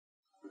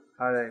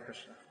Hare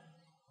Krishna.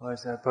 What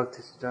is that?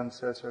 Bhaktisiddhanta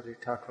Saraswati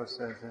Thakur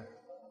says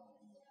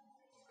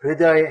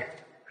Hridaye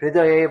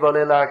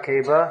Balila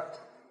Keva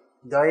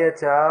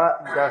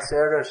Dayata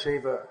Dasera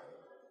Shiva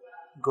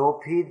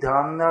Gopi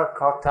Dhamna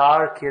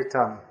Katar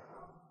Kirtan.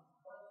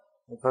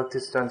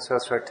 Bhaktisiddhanta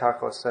Saraswati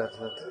Thakur said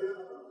that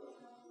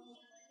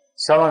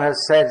someone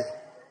has said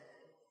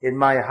in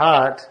my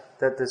heart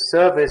that the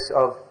service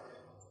of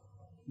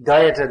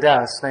Dayata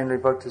Das, namely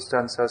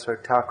Bhaktisiddhanta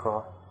Saraswati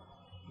Thakur,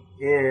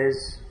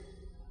 is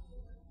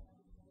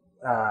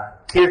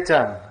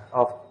kirtan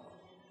of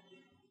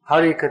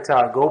Hari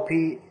Katha,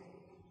 Gopi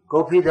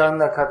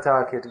Dhamna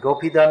Katha Kirtan.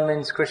 Gopi Dhan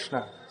means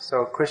Krishna,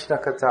 so Krishna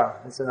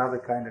Katha is another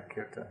kind of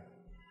kirtan.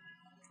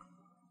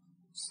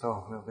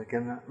 So we'll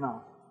begin that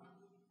now.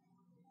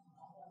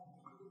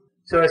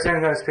 So I said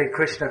I'm going to speak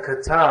Krishna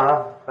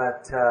Katha,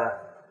 but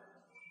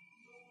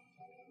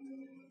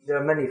there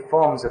are many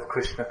forms of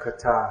Krishna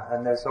Katha,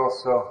 and there's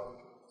also,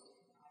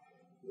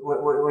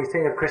 we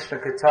think of Krishna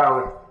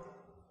Katha,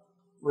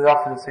 we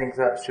often think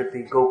that should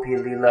be Gopi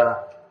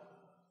Lila.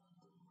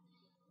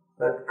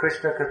 But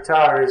Krishna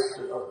Katha is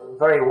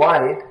very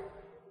wide.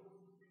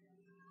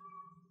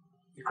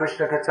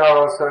 Krishna Katha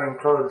also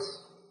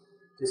includes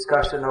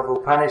discussion of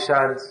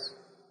Upanishads,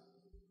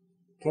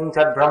 Kim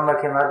Tat Brahma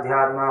Kim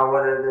Adhyatma,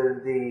 what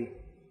are the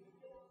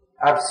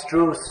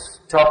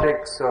abstruse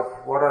topics of,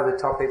 what are the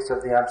topics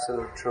of the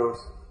Absolute Truth.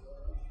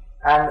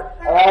 And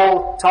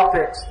all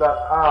topics that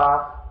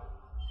are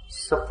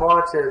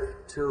supportive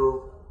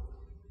to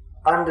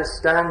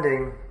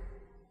understanding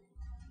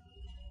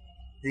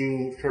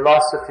the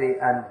philosophy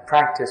and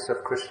practice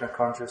of Krishna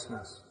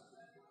consciousness.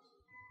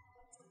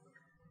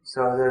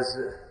 So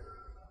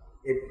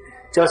it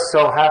just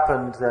so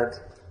happened that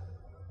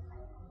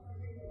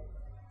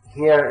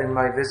here in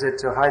my visit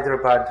to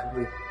Hyderabad,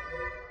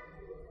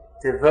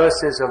 the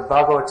verses of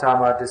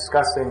Bhagavatam are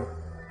discussing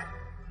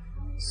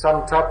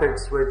some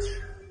topics which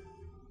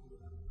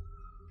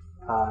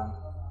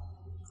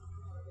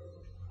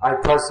I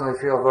personally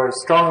feel very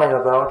strongly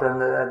about, and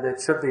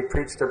that should be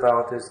preached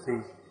about, is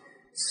the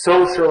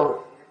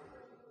social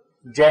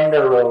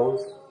gender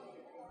roles,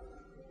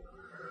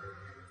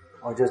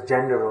 or just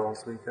gender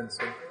roles we can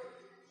say.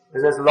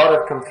 Because there's a lot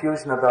of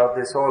confusion about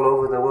this all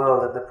over the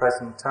world at the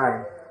present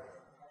time.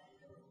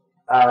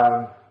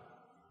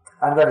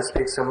 I'm going to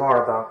speak some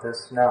more about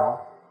this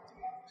now.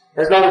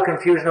 There's a lot of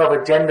confusion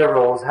over gender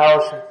roles.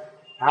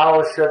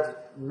 How should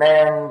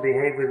men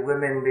behave with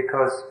women?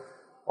 Because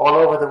all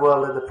over the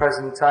world at the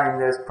present time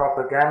there's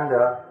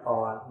propaganda,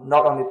 or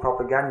not only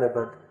propaganda,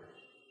 but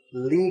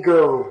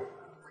legal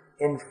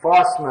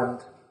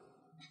enforcement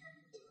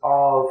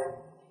of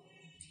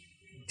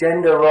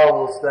gender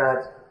roles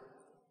that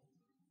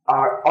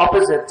are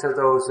opposite to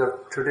those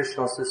of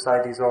traditional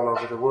societies all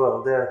over the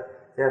world.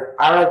 They've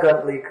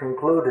arrogantly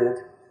concluded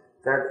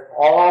that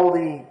all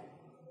the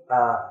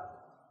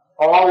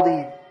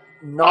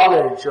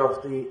knowledge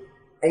of the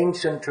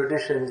ancient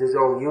traditions is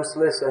all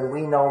useless, and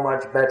we know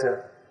much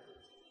better.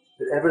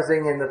 That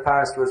everything in the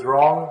past was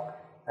wrong,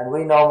 and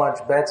we know much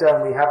better,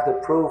 and we have the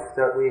proof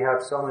that we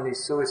have so many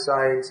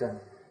suicides and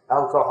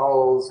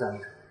alcohols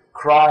and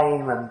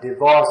crime and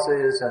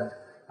divorces, and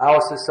our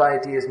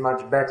society is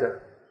much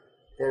better.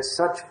 They're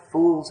such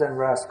fools and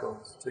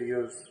rascals, to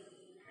use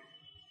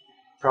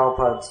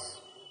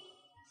Prabhupada's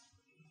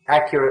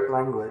accurate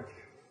language.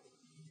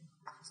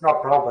 It's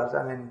not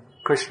Prabhupada, I mean,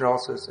 Krishna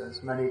also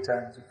says many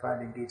times, you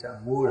find in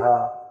Gita,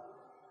 Murha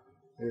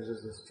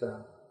uses this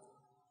term.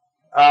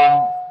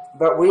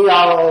 But we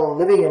are all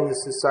living in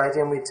this society,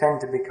 and we tend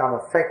to become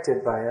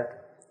affected by it.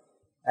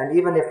 And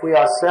even if we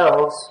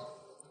ourselves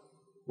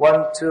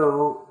want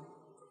to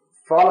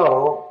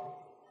follow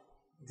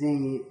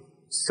the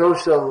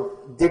social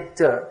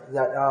dicta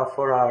that are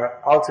for our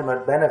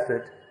ultimate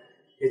benefit,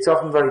 it's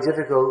often very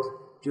difficult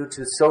due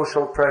to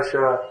social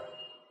pressure,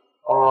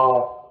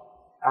 or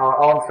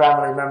our own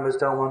family members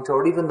don't want to,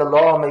 or even the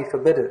law may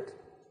forbid it.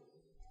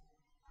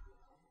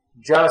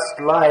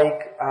 Just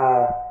like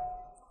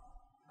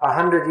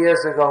 100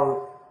 years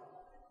ago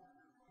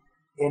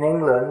in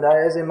England,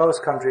 as in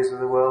most countries of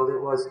the world,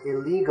 it was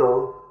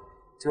illegal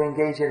to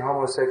engage in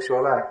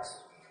homosexual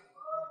acts.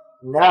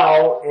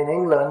 Now, in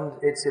England,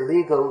 it's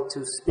illegal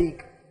to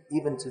speak,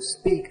 even to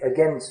speak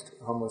against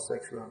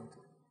homosexuality.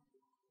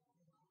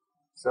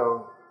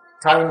 So,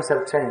 times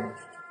have changed.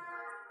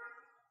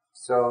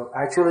 So,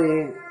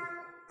 actually,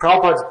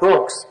 Prabhupada's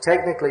books,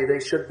 technically, they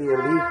should be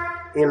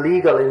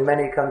illegal in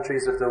many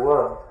countries of the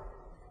world,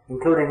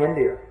 including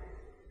India.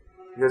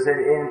 Because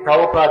in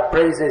Prabhupada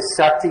praises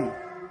sati.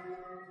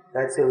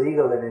 That's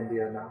illegal in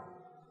India now.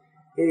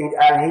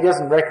 And he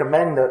doesn't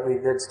recommend that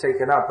that's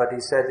taken up, but he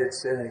said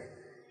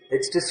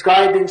it's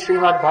described in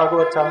Srimad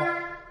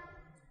Bhagavatam.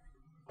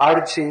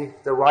 Archi,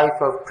 the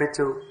wife of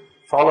Prithu,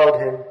 followed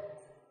him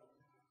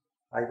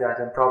like that.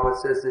 And Prabhupada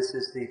says this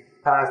is the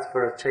path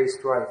for a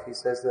chaste wife. He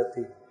says that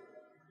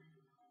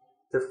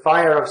the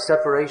fire of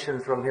separation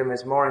from him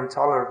is more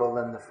intolerable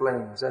than the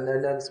flames. And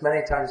it's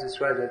many times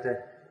described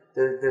that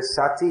the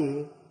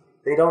sati,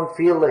 they don't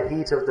feel the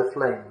heat of the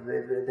flame.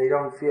 They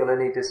don't feel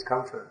any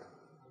discomfort.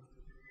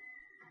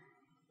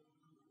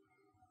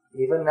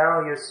 Even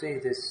now you see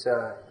this,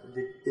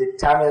 the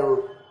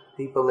Tamil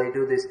people, they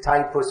do this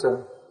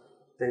Thaipusam.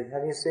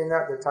 Have you seen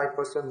that, the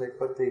Thaipusam? They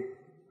put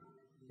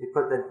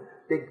the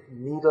big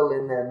needle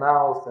in their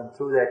mouth and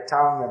through their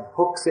tongue and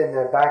hooks in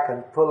their back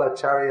and pull a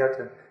chariot,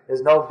 and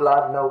there's no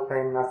blood, no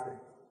pain, nothing.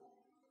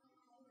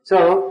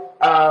 So,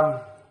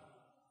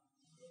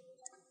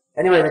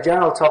 anyway, the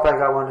general topic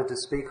I wanted to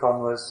speak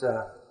on was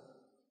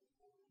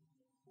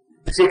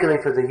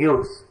particularly for the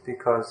youth,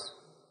 because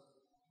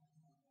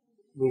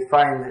we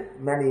find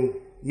many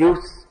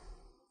youth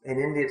in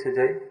India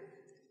today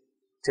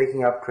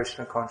taking up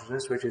Krishna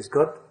consciousness, which is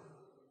good.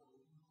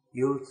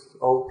 Youth,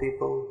 old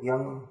people,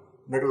 young,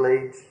 middle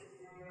age,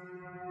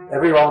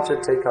 everyone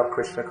should take up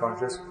Krishna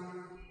consciousness.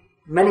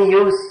 Many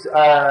youth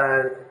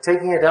are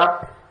taking it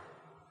up,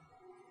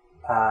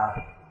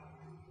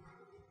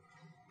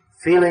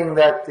 feeling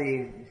that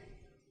the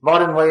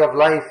modern way of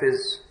life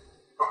is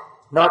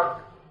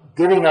not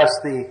giving us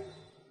the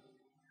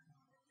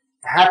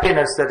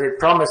happiness that it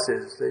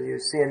promises. That you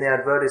see in the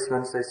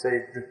advertisements, they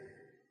say,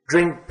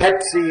 drink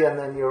Pepsi and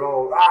then you're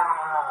all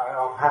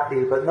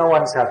happy, but no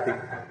one's happy.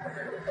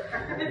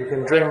 You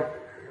can drink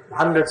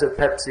hundreds of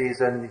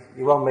Pepsis and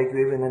you won't make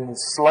you even in the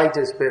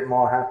slightest bit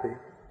more happy.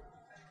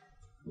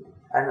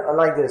 And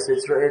like this,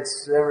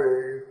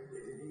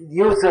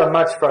 youth are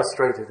much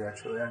frustrated,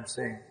 actually, I'm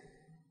seeing.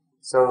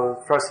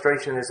 So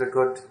frustration is a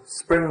good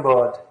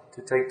springboard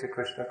to take to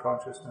Krishna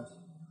consciousness.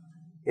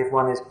 If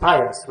one is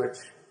pious, which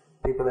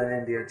people in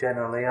India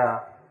generally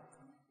are.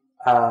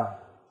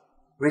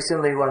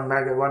 Recently one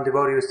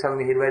devotee was telling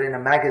me he'd read in a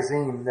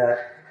magazine that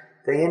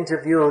they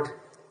interviewed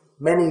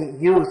many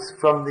youth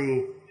from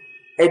the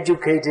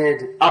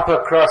educated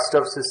upper crust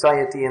of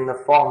society in the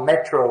 4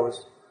 metros,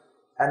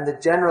 and the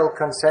general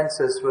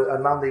consensus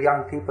among the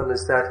young people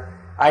is that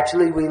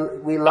actually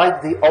we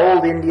like the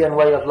old Indian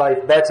way of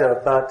life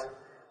better, but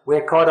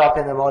we're caught up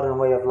in the modern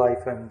way of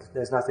life and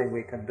there's nothing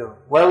we can do.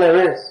 Well,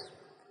 there is.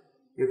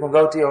 You can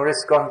go to your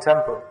ISKCON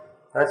temple.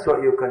 That's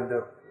what you can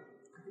do.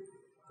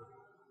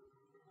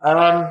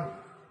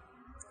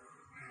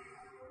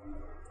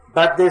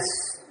 But this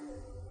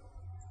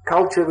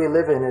culture we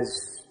live in is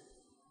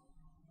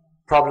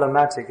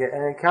problematic,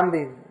 and it can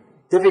be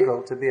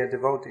difficult to be a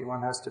devotee.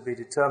 One has to be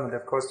determined,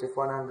 of course, if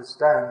one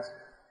understands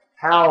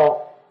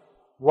how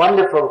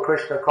wonderful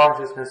Krishna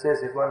consciousness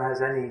is, if one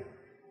has any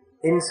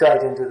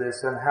insight into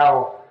this, and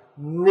how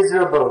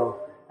miserable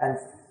and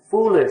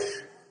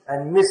foolish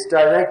and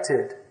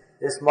misdirected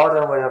this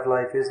modern way of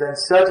life is, then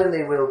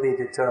certainly we'll be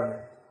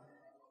determined.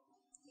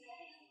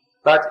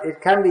 But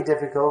it can be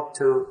difficult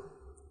to,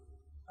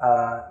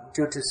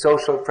 due to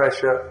social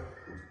pressure,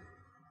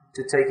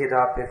 to take it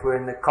up if we're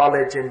in the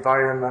college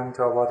environment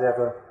or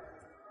whatever.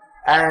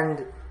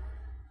 And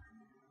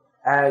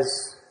as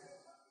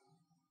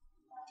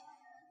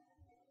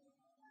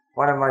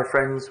one of my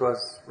friends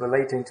was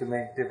relating to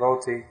me,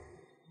 devotee,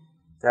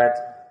 that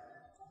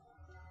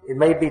it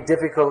may be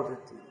difficult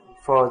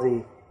for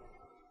the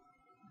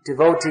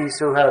devotees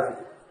who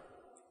have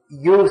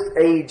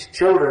youth-age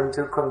children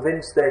to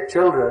convince their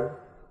children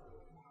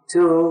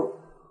to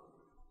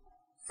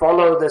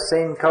follow the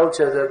same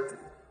culture that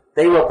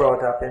they were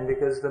brought up in,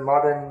 because the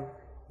modern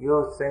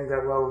youth think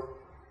that, well,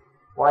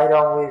 why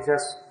don't we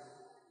just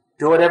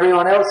do what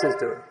everyone else is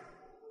doing?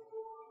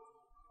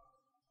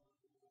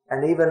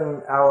 And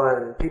even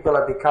our people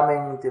are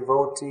becoming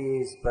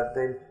devotees, but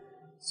they've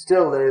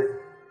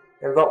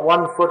got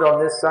one foot on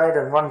this side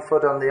and one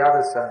foot on the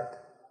other side.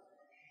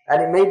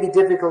 And it may be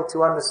difficult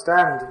to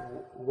understand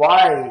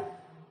why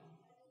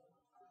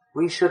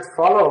we should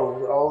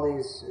follow all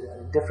these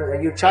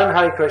different... You chant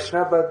Hare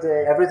Krishna, but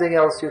everything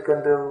else you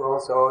can do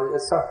also.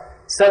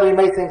 So we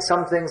may think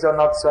some things are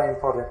not so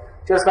important.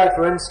 Just like,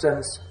 for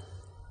instance,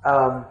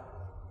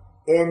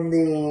 in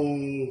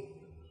the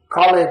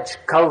college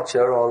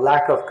culture, or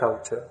lack of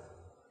culture,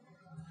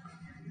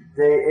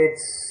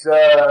 it's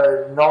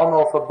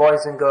normal for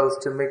boys and girls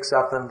to mix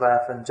up and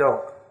laugh and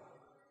joke.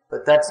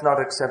 But that's not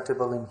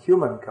acceptable in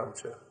human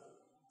culture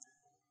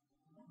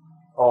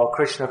or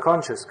Krishna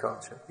conscious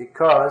culture,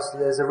 because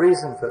there's a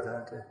reason for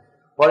that.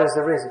 What is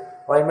the reason?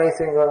 Well, you may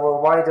think, well,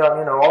 why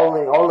don't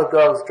all the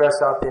girls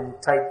dress up in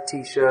tight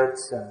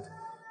t-shirts and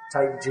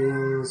tight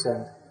jeans,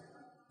 and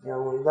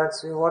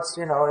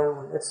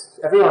it's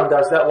everyone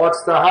does that.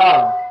 What's the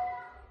harm?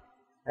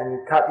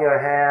 And cut your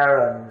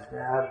hair and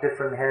have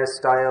different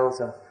hairstyles,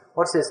 and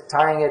what's this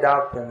tying it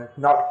up and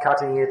not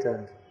cutting it?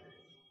 And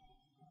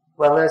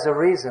well, there's a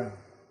reason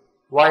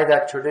why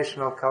that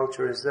traditional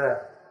culture is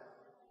there.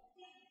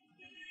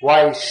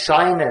 Why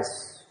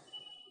shyness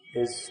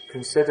and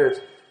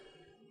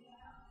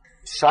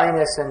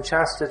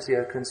chastity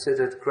are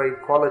considered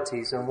great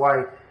qualities, and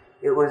why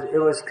it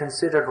was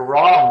considered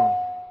wrong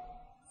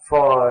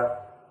for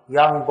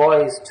young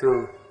boys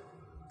to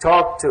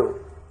talk to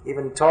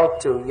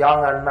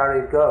young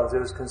unmarried girls. It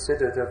was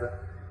considered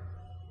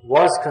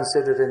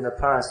in the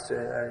past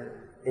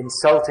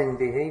insulting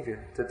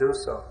behavior to do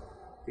so,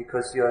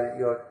 because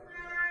you're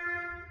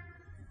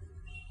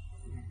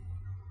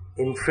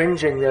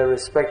infringing their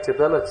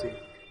respectability.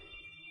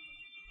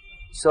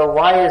 So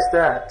why is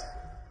that?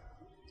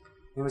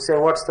 You would say,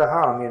 what's the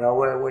harm?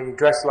 Where you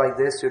dress like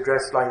this, you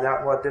dress like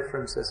that, what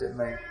difference does it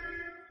make?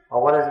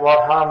 Or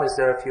what harm is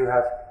there if you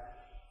have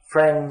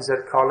friends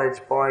at college,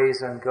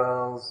 boys and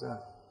girls?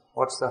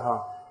 What's the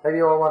harm? Maybe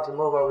you all want to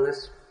move over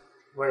this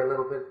way a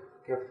little bit,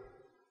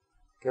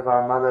 give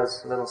our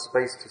mothers a little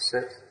space to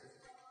sit.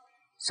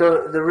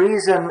 So the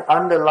reason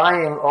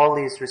underlying all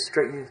these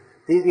restrictions,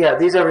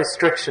 these are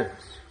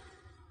restrictions.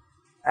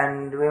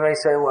 And we may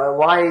say, well,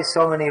 why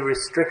so many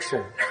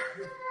restrictions?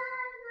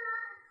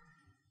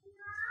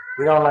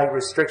 We don't like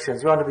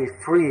restrictions. We want to be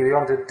free. We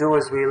want to do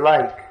as we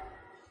like.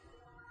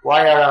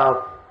 Why are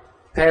our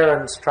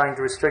parents trying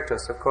to restrict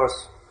us? Of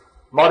course,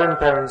 modern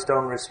parents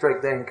don't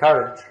restrict, they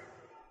encourage.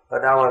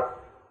 But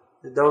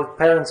those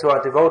parents who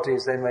are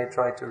devotees, they may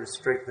try to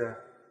restrict their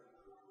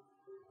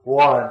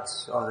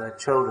wards or their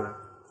children.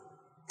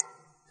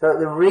 So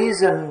the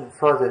reason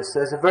for this,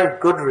 there's a very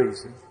good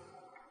reason,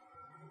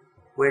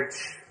 which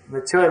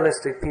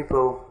materialistic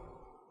people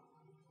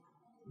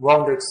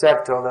won't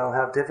accept or they'll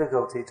have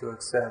difficulty to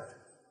accept,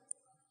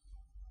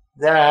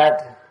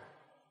 that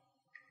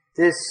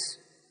this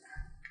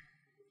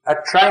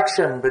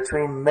attraction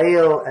between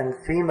male and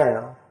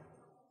female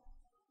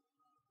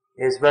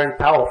is very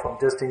powerful,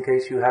 just in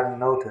case you hadn't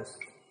noticed.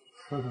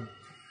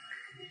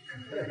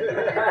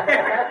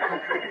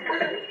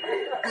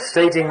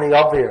 Stating the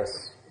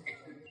obvious.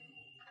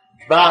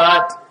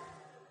 But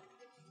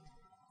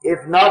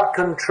if not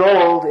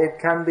controlled, it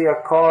can be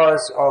a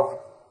cause of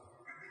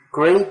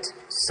great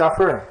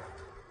suffering.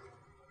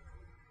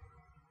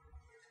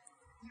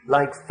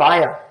 Like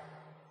fire.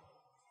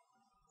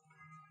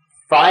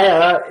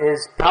 Fire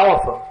is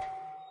powerful.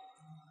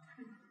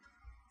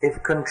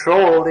 If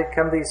controlled, it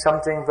can be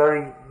something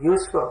very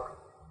useful.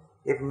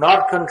 If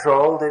not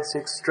controlled, it's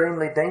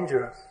extremely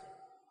dangerous.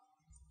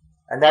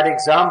 And that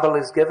example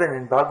is given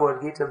in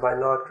Bhagavad Gita by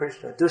Lord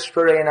Krishna.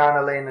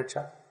 Dushparenanalena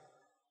cha.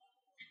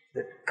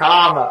 That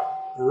kama,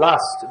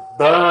 lust,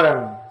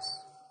 burns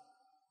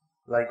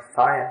like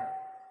fire.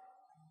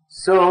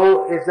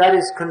 So, if that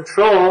is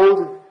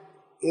controlled,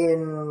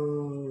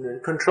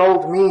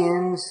 controlled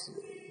means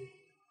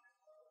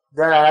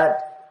that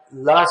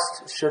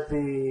lust should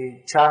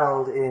be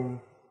channeled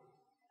in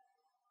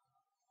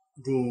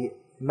the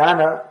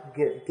manner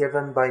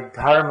given by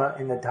dharma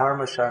in the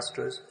Dharma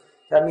Shastras.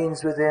 That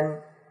means within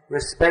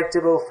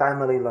respectable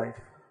family life.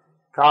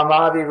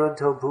 Kama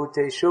viruddho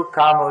bhuteshu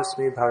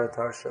kamosmi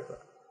bharatarshava.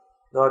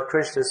 Lord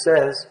Krishna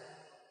says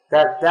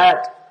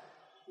that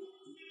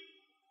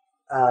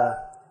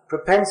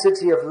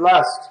propensity of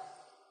lust,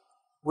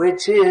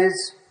 which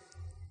is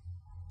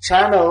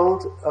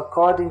channeled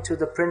according to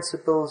the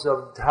principles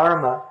of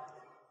dharma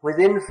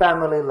within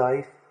family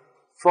life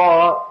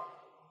for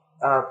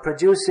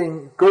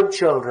producing good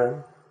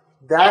children,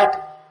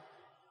 that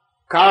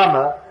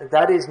karma,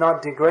 that is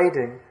not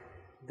degrading,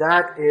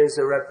 that is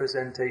a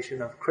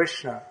representation of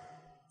Krishna.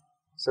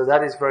 So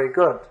that is very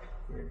good,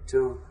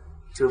 to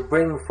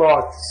bring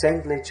forth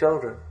saintly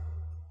children,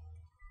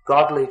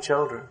 godly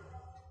children.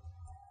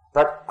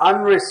 But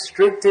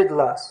unrestricted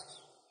lust,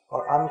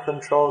 or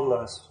uncontrolled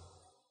lust,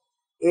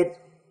 it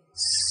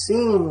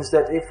seems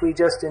that if we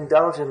just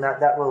indulge in that,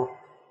 that will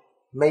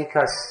make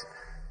us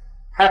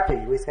happy.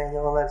 We think,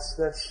 well, that's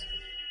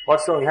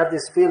what's wrong? We have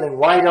this feeling,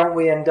 why don't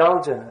we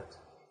indulge in it?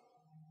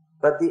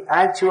 But the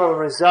actual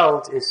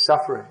result is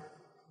suffering.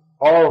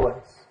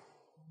 Always.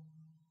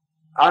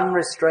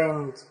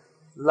 Unrestrained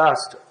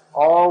lust,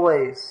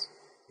 always.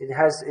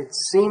 It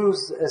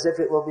seems as if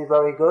it will be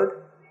very good,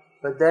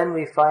 but then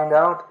we find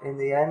out in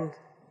the end,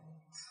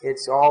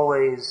 it's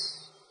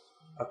always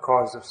a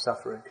cause of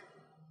suffering.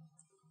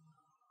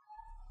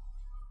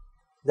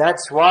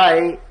 That's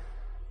why,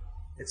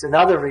 it's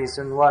another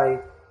reason why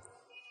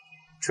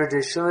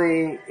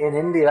traditionally in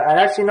India, and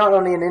actually not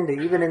only in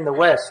India, even in the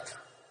West,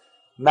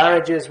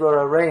 marriages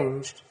were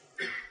arranged,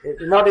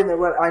 not in the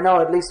West, I know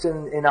at least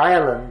in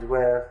Ireland,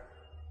 where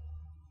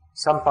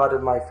some part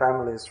of my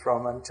family is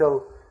from,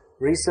 until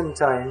recent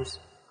times,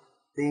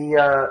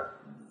 the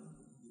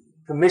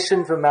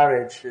permission for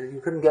marriage,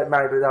 you couldn't get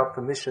married without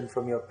permission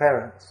from your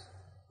parents.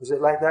 Was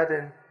it like that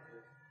it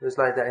was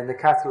like that in the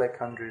Catholic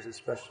countries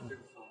especially.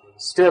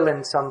 Still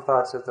in some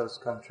parts of those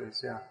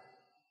countries, yeah.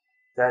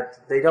 That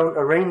they don't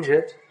arrange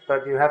it,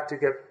 but you have to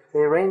they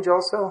arrange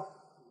also?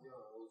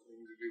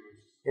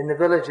 In the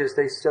villages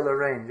they still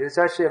arrange. It's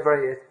actually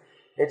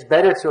it's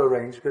better to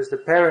arrange because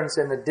the parents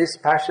in a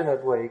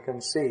dispassionate way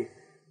can see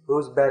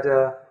who's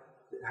better,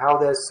 how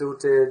they're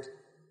suited,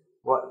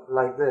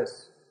 like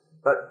this.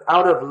 But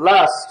out of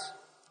lust,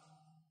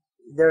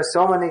 there are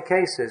so many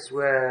cases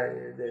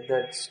where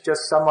that's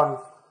just someone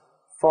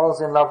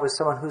falls in love with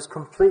someone who's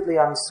completely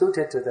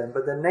unsuited to them.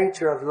 But the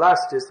nature of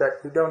lust is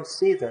that you don't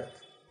see that.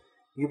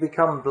 You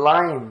become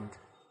blind.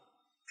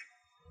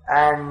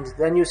 And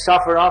then you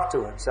suffer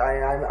afterwards.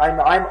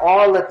 I'm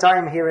all the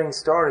time hearing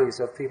stories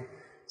of people.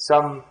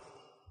 Some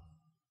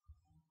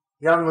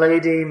young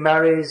lady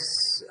marries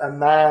a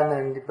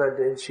man,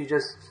 but she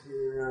just,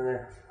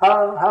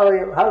 how are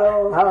you?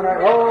 Hello, how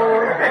are you?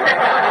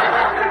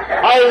 Oh.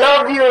 I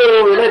love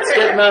you, let's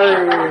get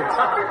married.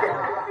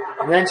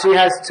 And then she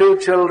has 2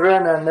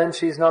 children, and then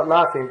she's not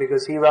laughing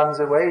because he runs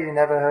away, he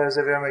never hears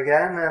of him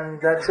again,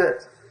 and that's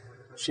it.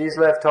 She's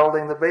left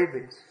holding the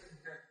babies.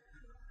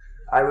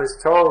 I was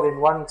told in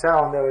one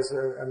town there was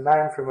a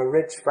man from a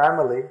rich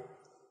family,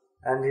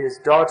 and his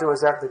daughter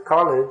was at the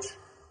college,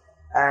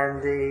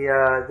 and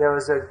there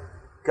was a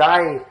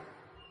guy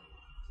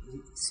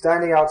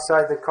standing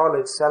outside the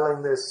college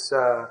selling this,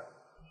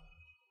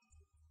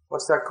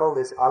 what's that called,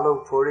 this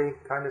aloo puri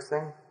kind of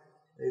thing?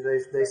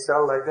 They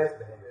sell like this?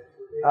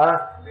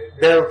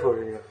 Bel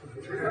puri.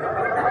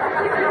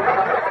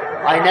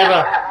 I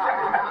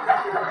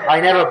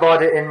never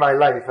bought it in my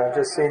life, I've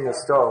just seen the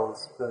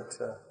stalls, but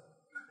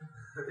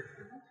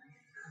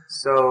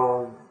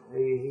so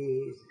he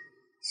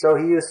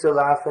used to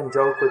laugh and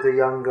joke with the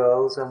young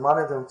girls, and one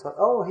of them thought,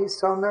 oh, he's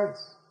so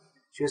nice.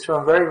 She was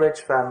from a very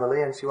rich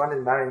family, and she wanted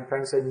to marry him.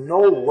 Parents said,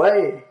 no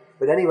way!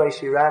 But anyway,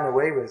 she ran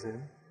away with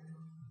him.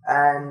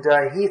 And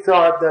he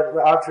thought that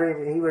after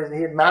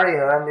he'd marry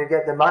her and he'd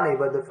get the money,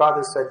 but the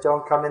father said,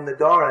 don't come in the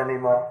door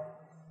anymore.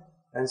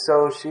 And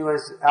so she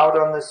was out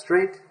on the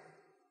street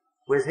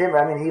with him.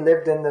 I mean, he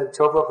lived in the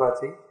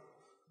Chopapati.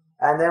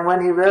 And then when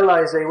he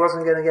realized that he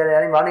wasn't going to get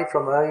any money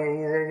from her,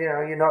 he said,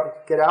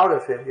 get out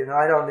of here,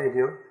 I don't need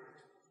you.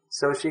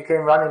 So she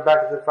came running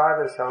back to the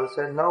father's house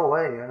and said, no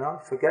way,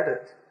 forget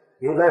it.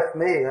 You left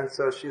me. And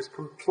so she's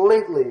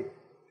completely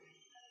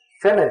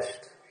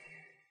finished.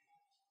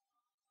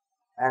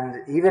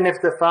 And even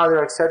if the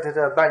father accepted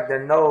her back,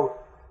 then no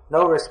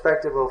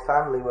respectable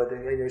family would,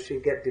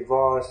 she'd get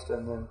divorced,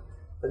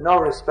 but no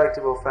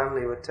respectable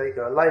family would take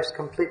her. Life's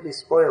completely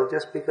spoiled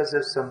just because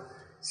of some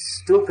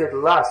stupid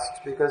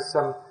lust, because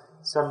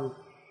some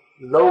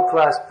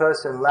low-class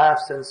person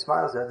laughs and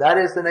smiles at her. That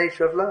is the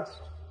nature of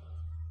lust.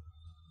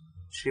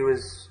 She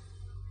was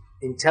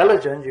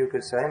intelligent, you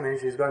could say. I mean,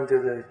 she's going to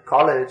the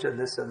college and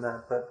this and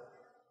that, but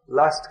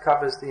lust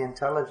covers the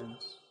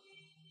intelligence.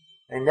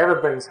 It never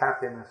brings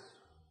happiness.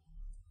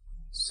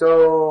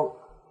 So,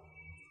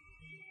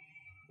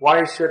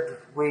 why should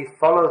we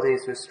follow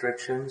these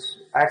restrictions?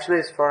 Actually,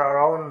 it's for our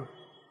own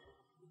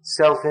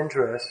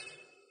self-interest.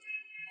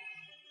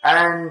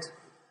 And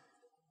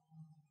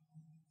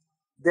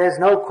there's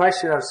no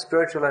question of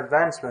spiritual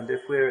advancement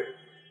if we're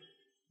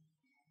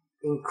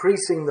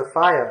increasing the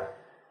fire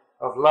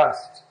of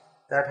lust.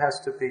 That has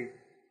to be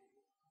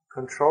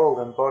controlled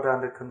and brought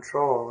under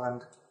control.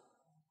 And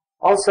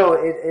also,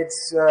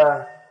 it's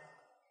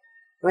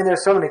there are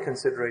so many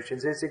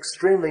considerations. It's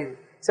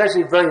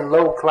actually very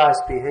low-class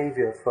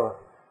behavior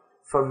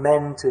for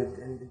men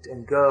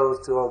and girls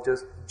to all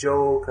just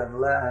joke and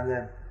laugh, and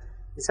then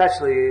it's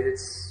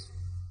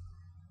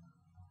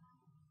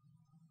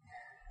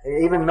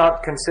even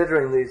not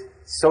considering the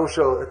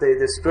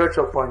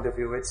spiritual point of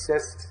view. It's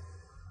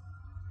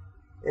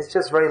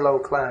just very low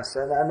class.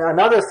 And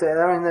another thing,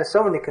 there's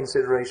so many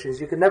considerations.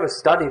 You can never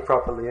study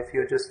properly if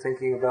you're just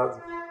thinking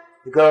about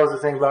the girls are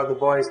thinking about the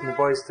boys and the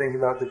boys thinking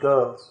about the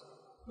girls.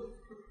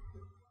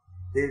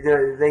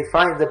 They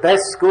find the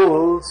best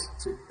schools,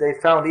 they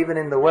found even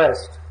in the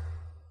West,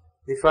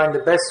 they find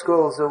the best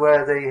schools are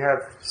where they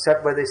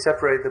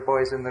separate the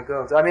boys and the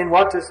girls. I mean,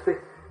 what to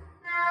speak,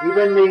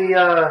 even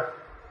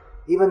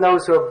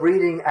those who are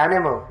breeding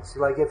animals,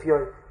 like if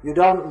you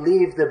don't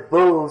leave the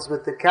bulls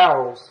with the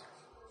cows,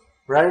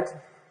 right?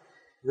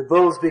 The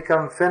bulls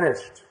become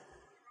finished.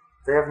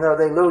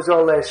 They lose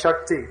all their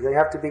shakti. They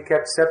have to be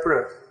kept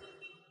separate.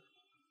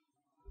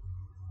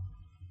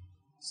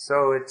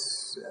 So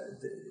it's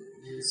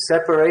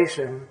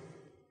separation.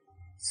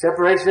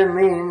 Separation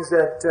means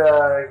that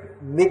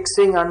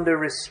mixing under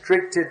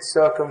restricted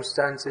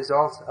circumstances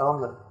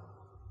only,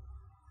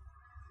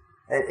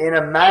 in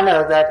a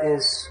manner that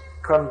is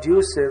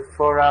conducive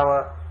for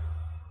our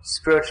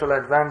spiritual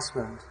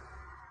advancement.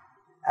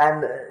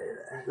 And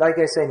like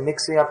I say,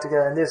 mixing up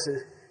together, and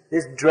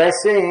this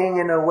dressing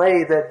in a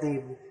way that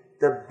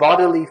the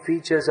bodily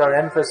features are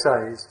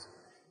emphasized.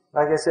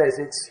 Like I say, it's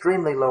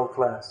extremely low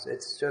class.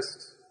 It's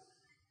just,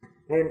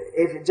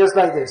 just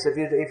like this,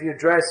 if you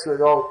dress with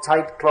all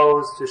tight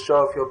clothes to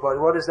show off your body,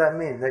 what does that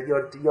mean? That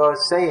you're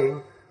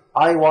saying,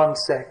 I want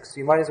sex.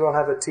 You might as well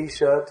have a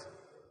t-shirt,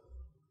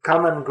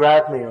 come and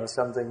grab me or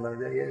something like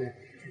that. Yeah.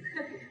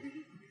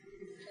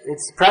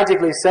 It's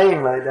practically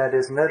saying like that,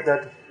 isn't it?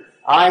 That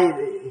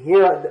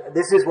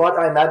this is what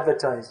I'm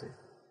advertising.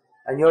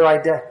 And your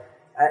idea,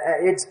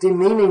 it's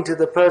demeaning to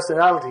the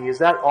personality. Is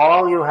that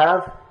all you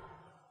have?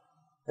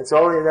 That's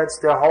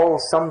the whole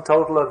sum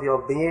total of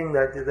your being,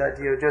 that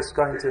you're just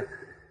going to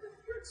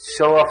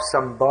show off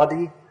some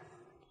body?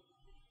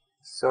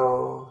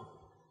 So,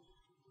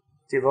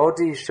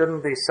 devotees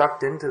shouldn't be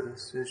sucked into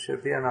this. It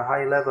should be on a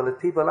high level. If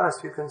people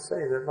ask, you can say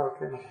that,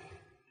 look,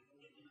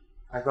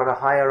 I've got a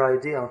higher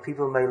ideal.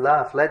 People may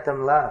laugh, let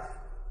them laugh.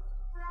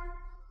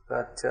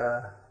 But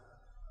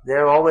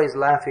they're always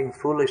laughing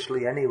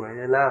foolishly anyway.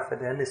 They laugh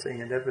at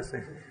anything and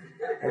everything.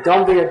 And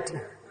don't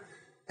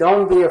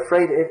be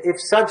afraid. If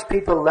such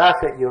people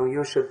laugh at you,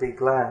 you should be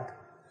glad.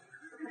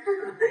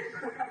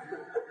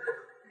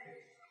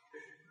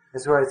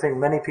 That's where I think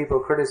many people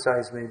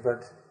criticize me,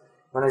 but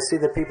when I see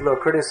the people who are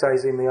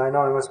criticizing me, I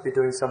know I must be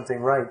doing something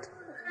right.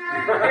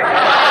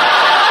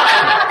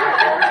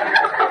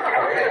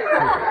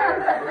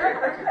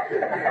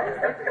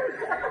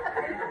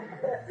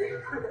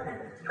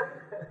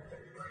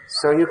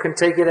 So you can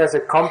take it as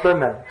a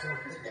compliment.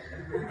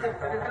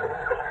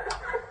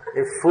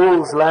 If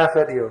fools laugh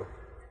at you.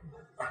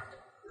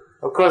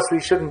 Of course, we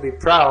shouldn't be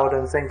proud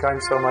and think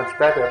I'm so much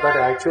better, but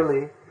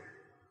actually,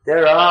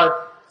 there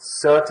are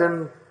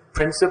certain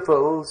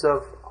principles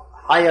of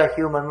higher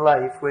human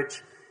life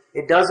which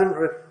it doesn't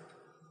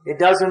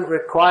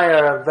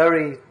require a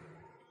very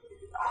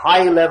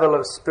high level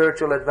of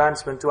spiritual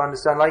advancement to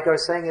understand. Like I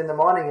was saying in the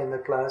morning in the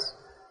class,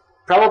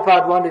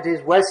 Prabhupada wanted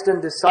his Western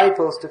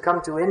disciples to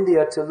come to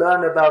India to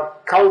learn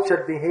about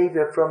cultured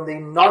behavior from the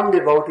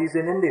non-devotees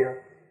in India.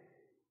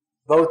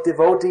 Both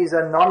devotees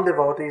and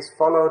non-devotees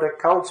followed a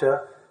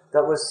culture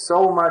that was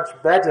so much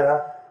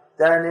better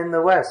than in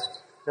the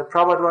West. The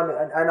Prabhupada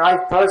wanted, and I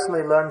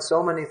personally learned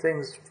so many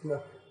things,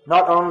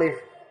 not only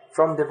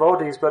from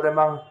devotees, but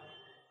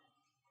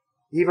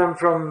even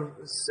from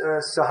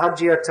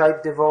Sahajya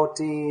type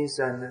devotees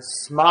and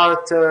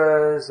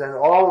Smartas and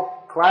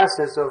all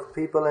classes of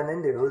people in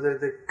India, who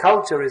the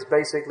culture is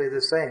basically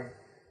the same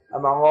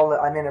among all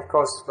of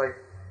course, like,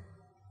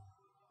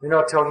 we're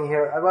not talking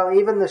here, well,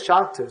 even the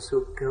Shaktas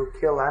who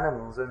kill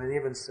animals,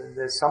 even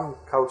there's some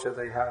culture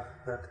they have,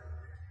 but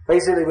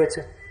basically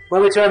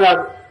when we talk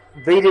about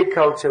Vedic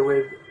culture,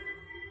 we're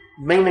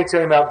mainly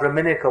talking about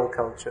Brahminical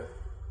culture.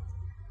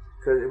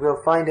 Because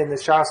we'll find in the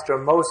Shastra,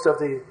 most of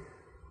the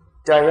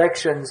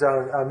directions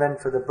are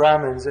meant for the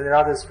Brahmins and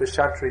others for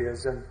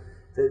Kshatriyas, and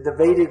the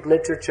Vedic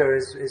literature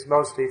is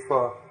mostly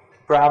for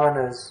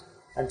Brahmanas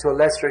and to a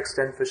lesser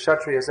extent for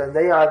Kshatriyas, and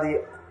they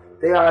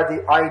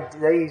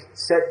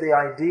set the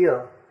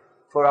ideal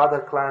for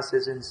other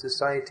classes in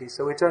society.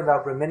 So we're talking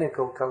about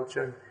Brahminical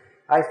culture. And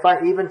I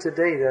find even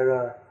today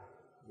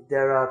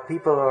there are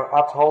people who are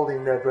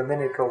upholding their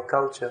Brahminical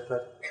culture,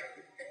 but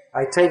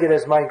I take it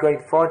as my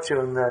great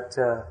fortune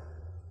that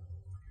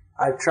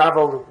I've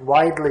traveled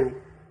widely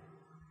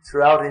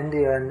throughout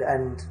India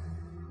and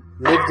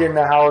lived in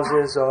the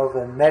houses of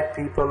and met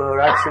people who are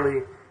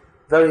actually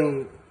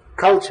very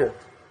cultured.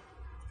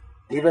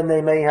 Even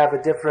they may have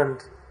a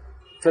different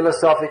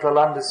philosophical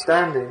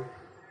understanding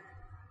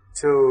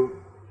to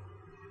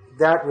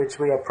that which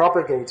we are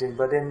propagating,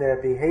 but in their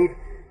behavior,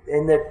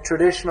 in the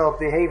traditional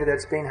behavior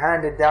that's been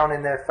handed down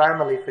in their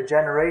family for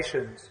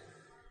generations,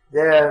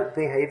 they're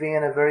behaving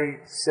in a very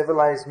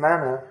civilized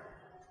manner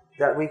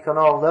that we can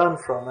all learn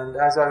from. And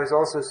as I was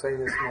also saying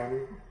this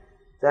morning,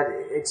 that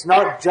it's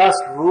not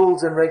just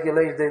rules and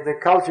regulations. The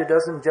culture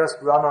doesn't just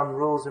run on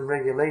rules and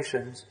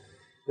regulations.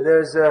 But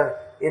there's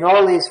in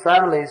all these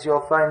families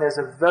you'll find there's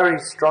a very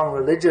strong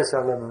religious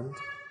element,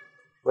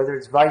 whether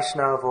it's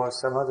Vaishnava or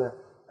some other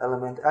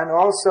element. And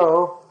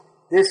also,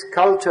 this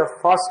culture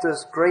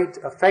fosters great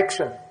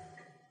affection.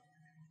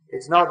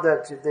 It's not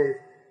that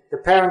the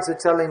parents are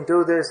telling,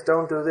 do this,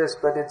 don't do this,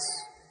 but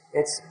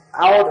it's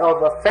out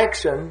of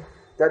affection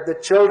that the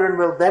children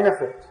will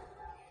benefit.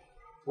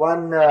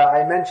 One,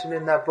 I mentioned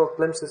in that book,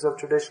 Glimpses of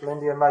Traditional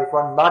Indian Life,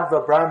 one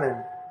Madhva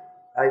Brahmin,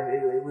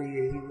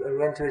 we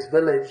went to his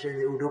village in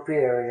the Udupi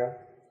area,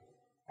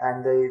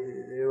 and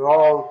they were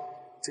all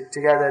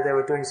together, they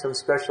were doing some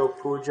special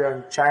puja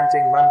and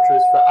chanting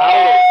mantras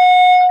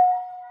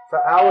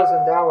for hours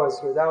and hours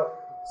without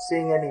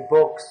seeing any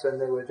books, and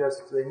they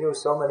knew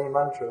so many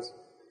mantras.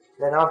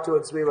 Then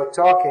afterwards we were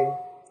talking,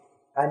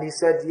 and he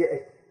said,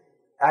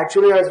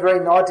 actually I was very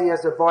naughty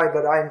as a boy,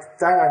 but I'm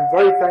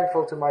very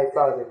thankful to my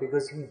father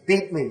because he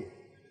beat me,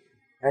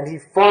 and he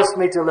forced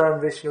me to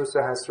learn Vishnu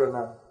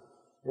Sahasranam.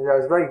 And I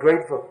was very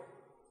grateful.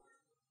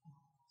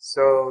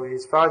 So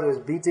his father was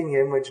beating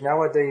him, which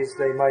nowadays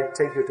they might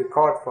take you to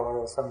court for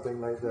or something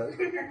like that.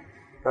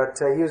 But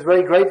he was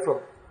very grateful.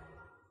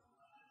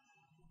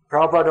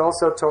 Prabhupada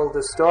also told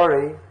the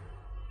story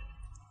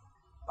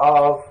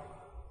of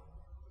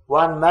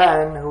one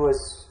man who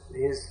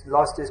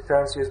lost his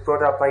parents. He was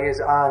brought up by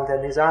his aunt,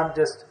 and his aunt,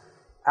 just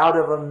out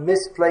of a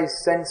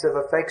misplaced sense of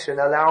affection,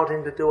 allowed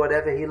him to do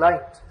whatever he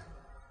liked.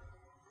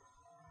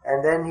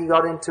 And then he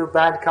got into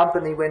bad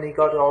company when he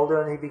got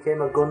older, and he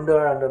became a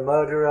gunda and a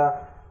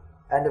murderer,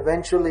 and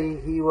eventually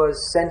he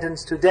was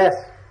sentenced to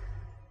death.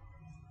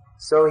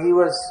 So it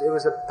was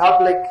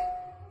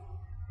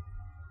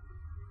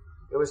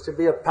to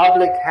be a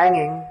public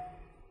hanging.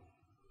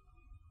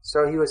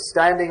 So he was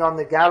standing on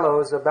the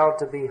gallows about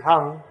to be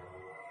hung.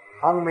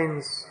 Hung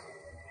means,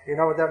 you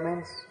know what that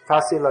means?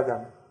 Phasi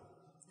lagan.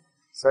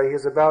 So he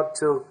was about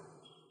to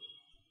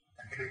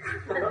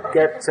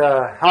get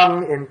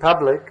hung in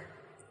public,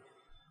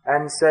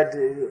 and said,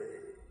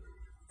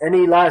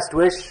 any last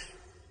wish?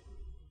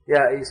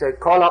 Yeah, he said,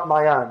 call up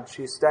my aunt.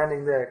 She's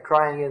standing there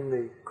crying in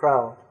the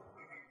crowd.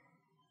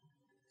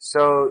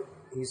 So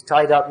he's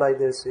tied up like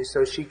this.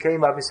 So she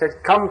came up and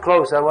said, come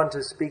close, I want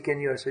to speak in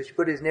your ear. So she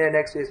put his ear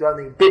next to his mouth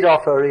and he bit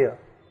off her ear.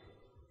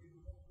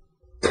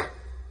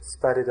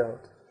 Spat it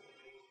out.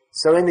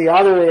 So in the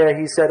other ear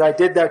he said, I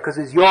did that because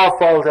it's your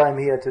fault I'm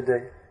here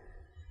today.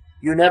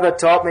 You never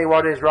taught me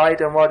what is right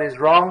and what is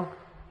wrong.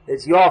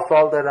 It's your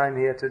fault that I'm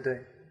here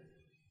today.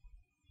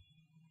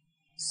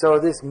 So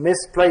this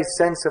misplaced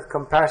sense of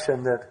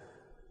compassion that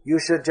you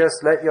should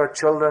just let your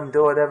children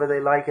do whatever they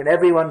like and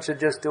everyone should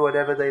just do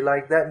whatever they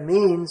like, that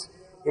means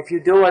if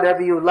you do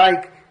whatever you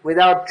like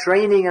without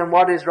training in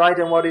what is right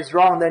and what is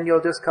wrong, then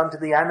you'll just come to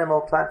the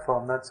animal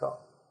platform, that's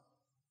all.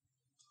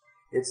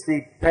 It's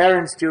the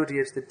parent's duty,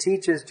 it's the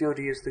teacher's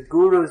duty, it's the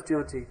guru's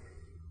duty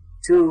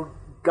to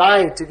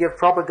guide, to give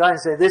proper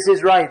guidance, say this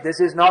is right, this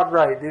is not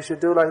right, you should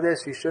do like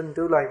this, you shouldn't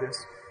do like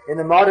this. In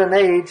the modern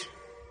age,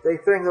 they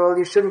think, well,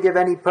 you shouldn't give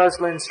any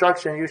personal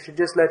instruction, you should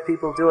just let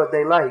people do what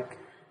they like.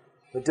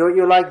 But do what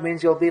you like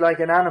means you'll be like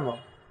an animal.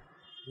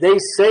 They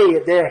say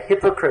they're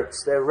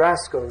hypocrites, they're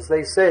rascals.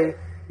 They say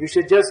you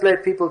should just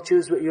let people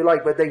choose what you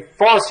like, but they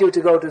force you to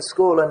go to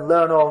school and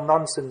learn all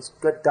nonsense,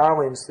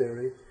 Darwin's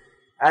theory.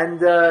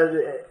 And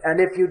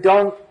if you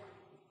don't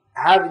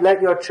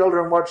let your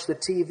children watch the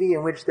TV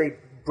in which they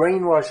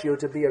brainwash you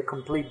to be a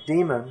complete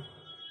demon,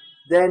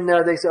 then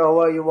they say, oh,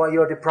 well,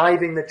 you're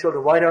depriving the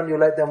children. Why don't you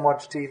let them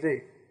watch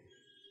TV?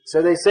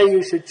 So they say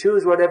you should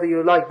choose whatever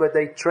you like, but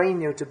they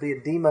train you to be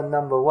a demon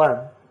number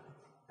one.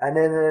 And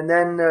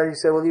then you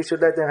say, well, you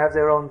should let them have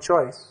their own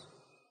choice.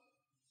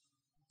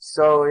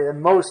 So in the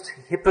most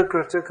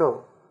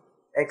hypocritical,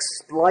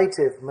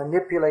 exploitive,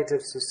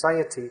 manipulative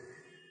society,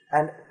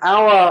 and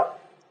our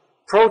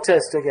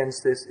protest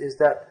against this is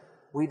that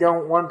we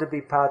don't want to be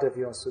part of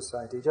your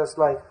society. Just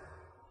like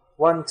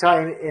one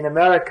time in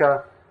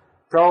America,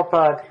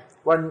 Prabhupada,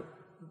 one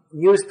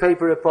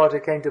newspaper reporter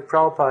came to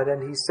Prabhupada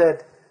and he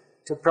said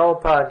to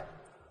Prabhupada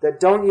that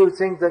don't you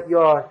think that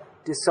your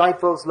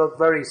disciples look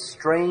very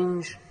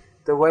strange,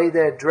 the way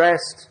they're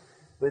dressed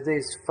with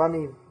these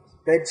funny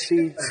bed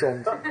sheets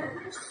and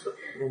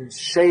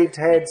shaved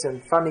heads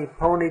and funny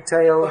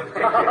ponytail.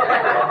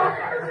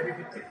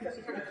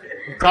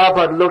 And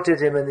Prabhupada looked at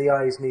him in the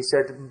eyes and he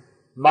said,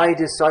 my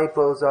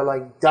disciples are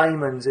like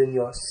diamonds in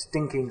your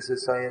stinking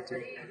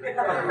society.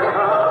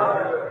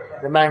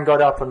 The man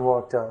got up and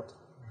walked out.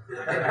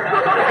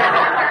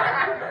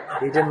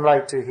 He didn't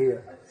like to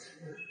hear.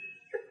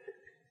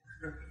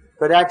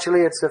 But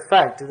actually it's a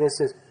fact. This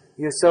is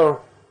you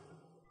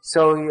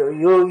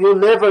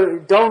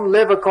don't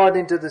live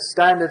according to the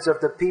standards of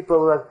the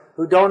people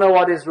who don't know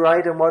what is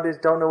right and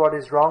don't know what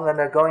is wrong and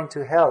are going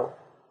to hell.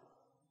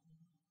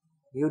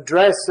 You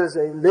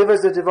live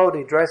as a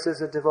devotee, dress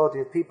as a devotee.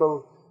 If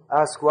people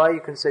ask why,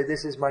 you can say,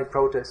 this is my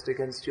protest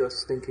against your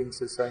stinking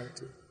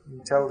society.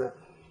 You tell them.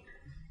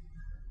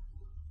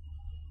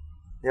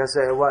 They'll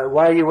say,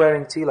 why are you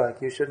wearing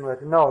tilak? You shouldn't wear.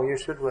 No, you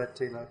should wear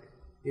tilak.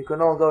 You can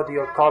all go to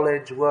your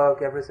college,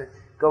 work, everything.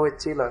 Go with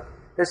tilak.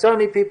 There's so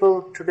many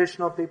people,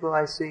 traditional people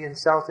I see in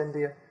South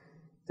India,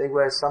 they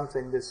wear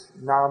something, this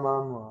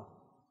namam, or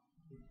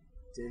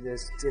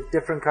there's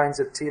different kinds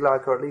of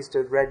tilak, or at least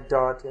a red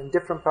dot. In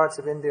different parts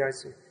of India I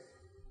see.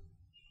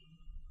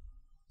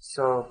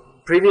 So,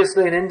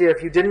 previously in India,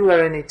 if you didn't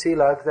wear any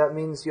tilak, that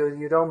means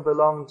you don't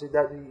belong to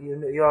that,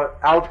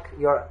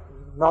 you're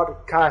not a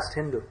caste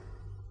Hindu.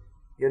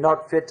 You're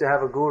not fit to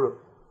have a guru.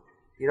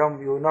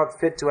 You're not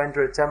fit to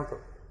enter a temple.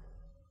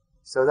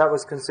 So that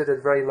was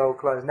considered very low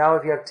class. Now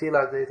if you have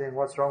tilak, they think,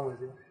 what's wrong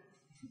with you?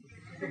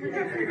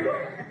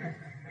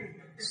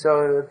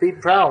 So be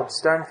proud,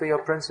 stand for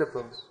your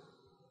principles.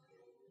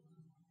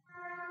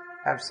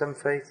 Have some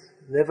faith.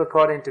 Live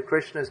according to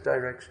Krishna's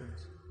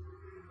directions.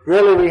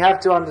 Really, we have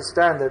to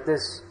understand that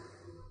this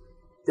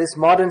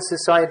modern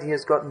society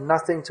has got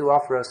nothing to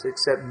offer us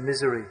except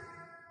misery.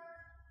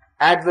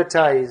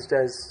 Advertised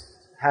as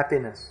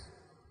happiness.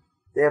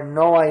 They have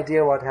no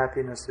idea what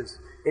happiness is.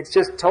 It's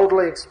just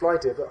totally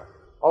exploitive.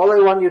 All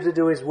they want you to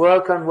do is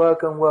work and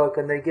work and work,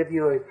 and they give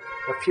you a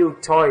few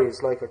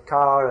toys like a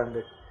car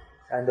and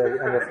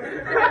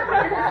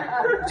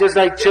just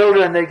like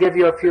children, they give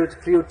you a few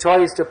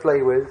toys to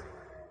play with.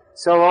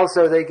 So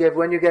also they give,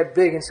 when you get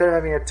big, instead of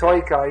having a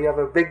toy car, you have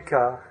a big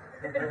car.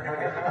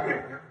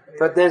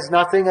 But there's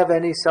nothing of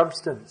any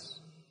substance.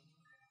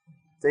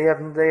 They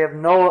have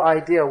no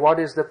idea what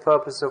is the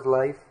purpose of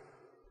life.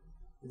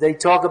 They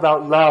talk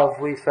about love,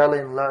 we fell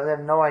in love. They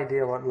have no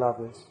idea what love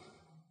is.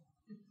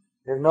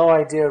 They have no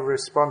idea of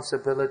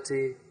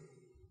responsibility.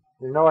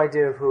 They have no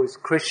idea of who is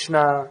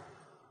Krishna.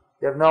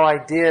 They have no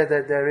idea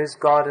that there is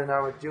God and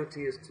our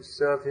duty is to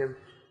serve Him.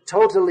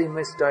 Totally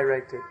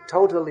misdirected,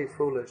 totally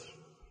foolish.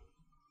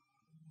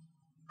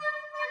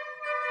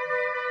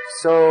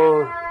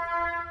 So,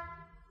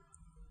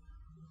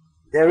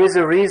 there is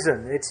a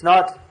reason. It's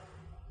not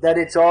that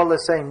it's all the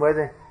same,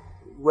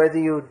 whether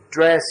you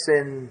dress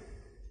in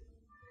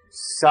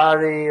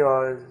sari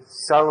or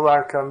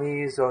salwar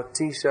kameez or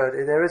t-shirt,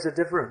 there is a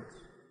difference.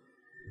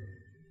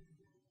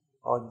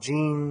 Or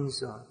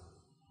jeans or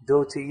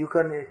dhoti.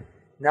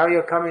 Now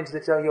you're coming to the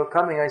temple,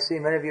 I see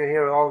many of you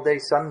here all day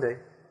Sunday.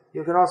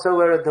 You can also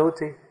wear a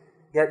dhoti,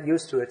 get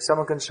used to it.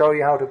 Someone can show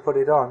you how to put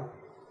it on.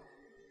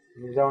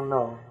 You don't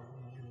know.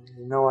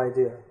 You have no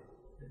idea.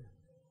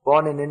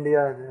 born in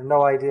India,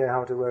 no idea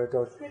how to wear a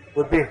dhoti.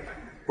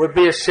 Would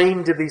be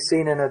ashamed to be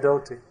seen in a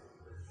dhoti.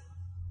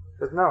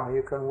 But no,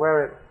 you can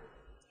wear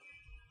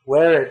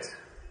it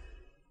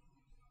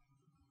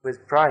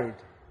with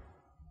pride.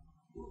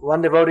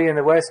 One devotee in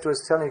the West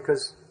was telling,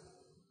 because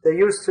they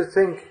used to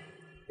think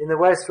in the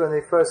West when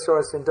they first saw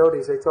us in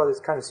dhotis, they thought it's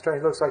kind of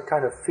strange, it looks like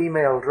kind of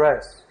female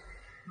dress.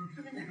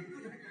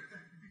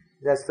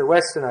 That's the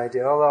Western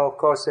idea, although of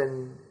course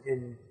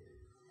in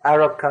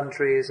Arab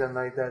countries and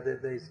like that,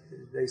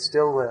 they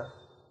still wear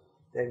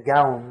their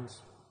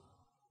gowns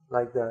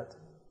like that.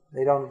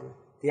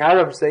 The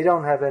Arabs, they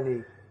don't have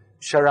any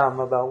sharam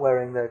about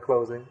wearing their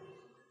clothing.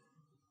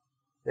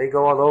 They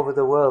go all over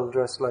the world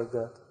dressed like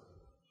that.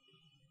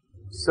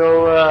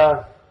 So,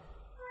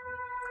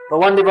 but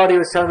one devotee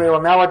was telling me,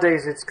 well,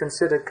 nowadays it's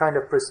considered kind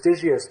of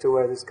prestigious to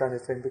wear this kind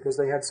of thing because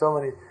they had so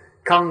many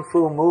kung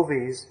fu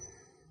movies,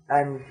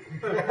 and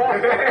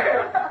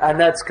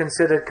that's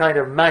considered kind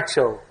of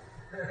macho.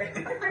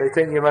 They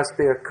think you must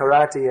be a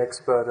karate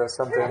expert or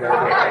something like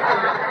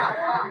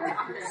that.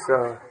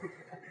 So,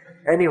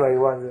 anyway,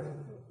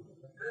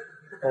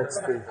 that's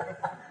the...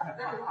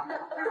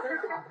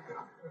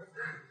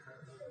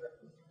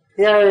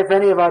 Yeah, if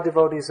any of our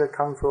devotees are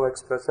kung fu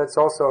experts, that's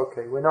also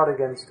okay. We're not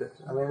against it.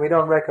 I mean, we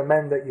don't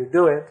recommend that you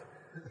do it,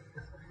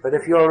 but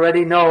if you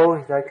already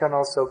know, that can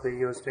also be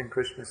used in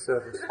Krishna's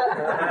service.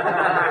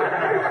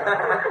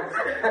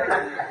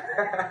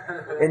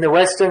 In the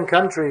Western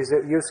countries,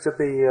 it used to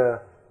be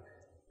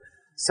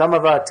some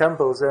of our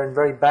temples are in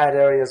very bad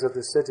areas of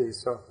the city.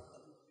 So,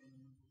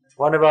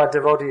 one of our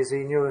devotees,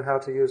 he knew how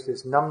to use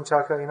this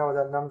nunchaka. You know what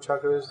that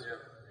nunchaka is?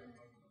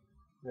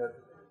 Yeah.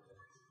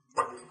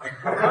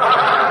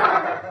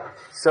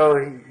 So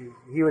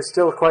he was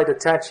still quite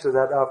attached to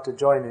that after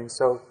joining.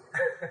 So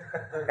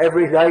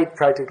every night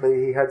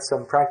practically he had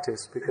some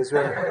practice because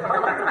we're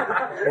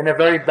in a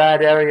very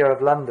bad area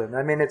of London.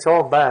 I mean, it's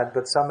all bad,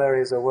 but some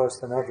areas are worse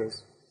than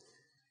others.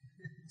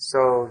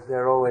 So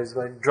they're always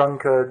like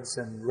drunkards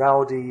and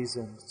rowdies,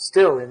 and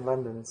still in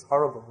London it's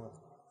horrible.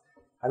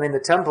 I mean, the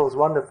temple's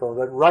wonderful,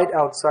 but right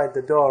outside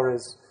the door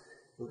is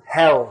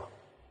hell,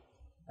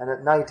 and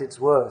at night it's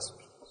worse.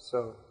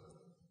 So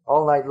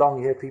all night long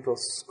you hear people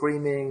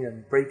screaming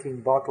and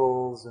breaking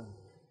bottles, and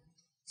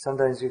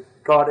sometimes you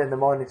go out in the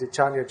morning to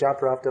chant your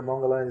japa after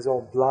Mangala, there's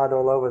all blood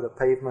all over the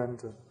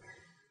pavement, and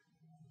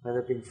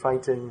they've been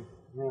fighting.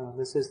 Yeah,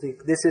 this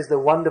is the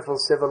wonderful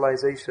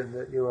civilization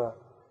that you are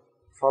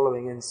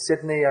following. In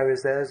Sydney, I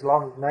was there, it was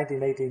long,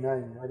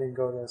 1989, I didn't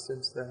go there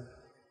since then.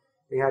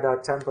 We had our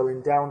temple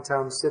in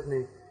downtown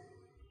Sydney,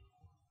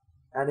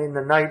 and in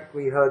the night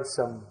we heard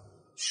some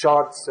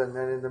shots, and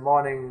then in the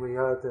morning we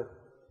heard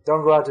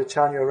don't go out to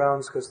chant your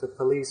rounds because the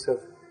police have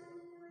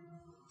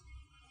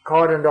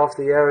cordoned off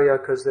the area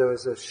because there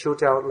was a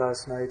shootout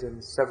last night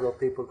and several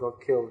people got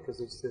killed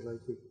because it's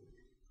like...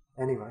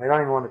 Anyway, I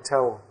don't even want to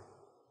tell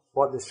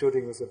what the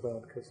shooting was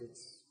about because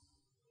it's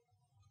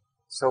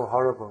so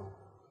horrible.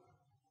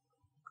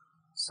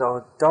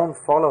 So don't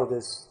follow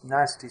this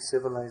nasty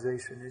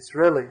civilization.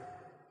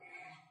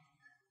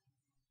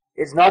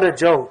 It's not a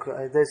joke.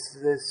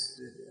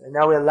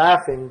 Now we're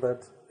laughing,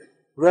 but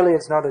really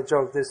it's not a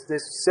joke.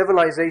 This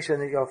civilization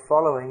that you're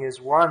following is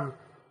one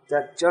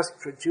that just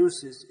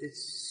produces,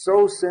 it's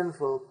so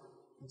sinful,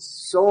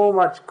 it's so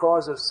much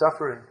cause of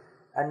suffering.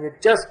 And you're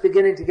just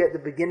beginning to get the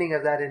beginning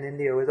of that in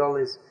India with all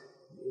these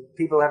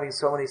people having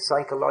so many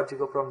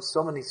psychological problems,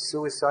 so many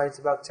suicides.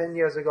 About 10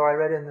 years ago I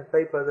read in the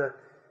paper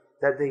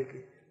that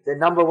the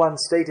number one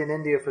state in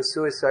India for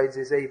suicides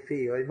is AP.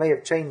 It may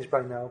have changed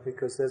by now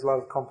because there's a lot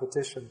of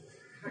competition.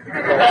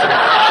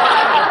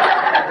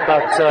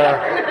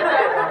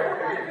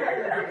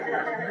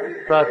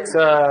 But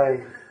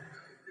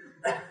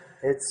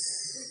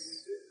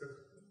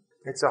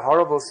it's a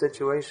horrible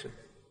situation.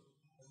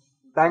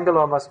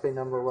 Bangalore must be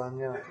number one,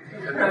 yeah.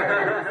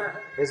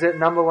 Is it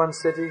number one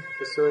city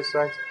for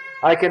suicides?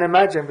 I can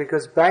imagine,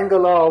 because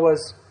Bangalore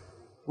was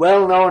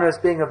well known as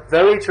being a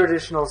very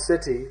traditional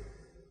city,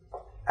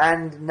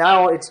 and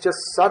now it's just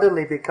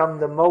suddenly become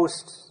the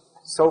most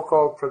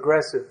so-called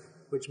progressive,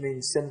 which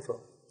means sinful.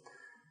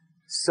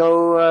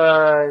 So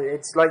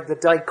it's like the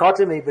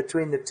dichotomy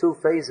between the two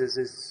phases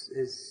is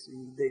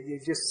you're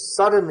just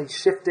suddenly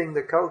shifting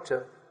the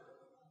culture.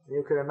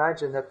 You can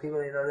imagine that people,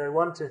 they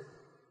want to,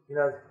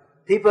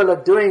 people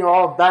are doing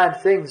all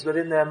bad things, but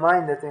in their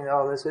mind they think,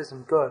 oh, this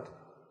isn't good.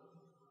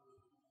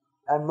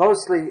 And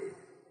mostly,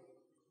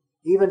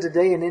 even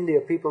today in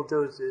India, people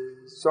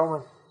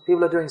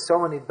are doing so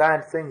many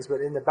bad things,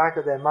 but in the back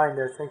of their mind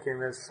they're thinking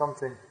there's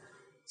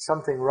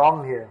something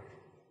wrong here.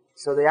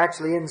 So they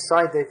actually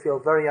inside they feel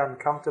very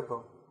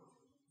uncomfortable.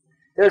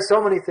 There are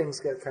so many things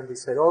that can be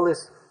said. All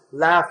this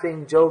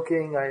laughing,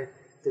 joking,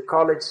 the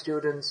college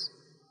students.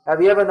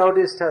 Have you ever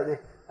noticed how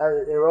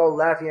they're all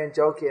laughing and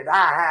joking and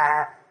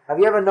Have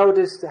you ever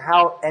noticed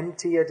how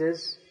empty it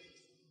is?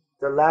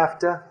 The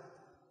laughter?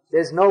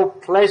 There's no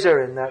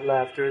pleasure in that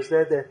laughter, is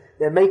there?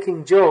 They're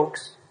making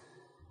jokes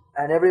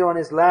and everyone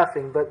is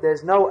laughing, but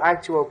there's no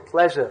actual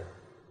pleasure,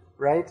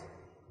 right?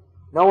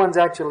 No one's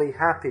actually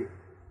happy.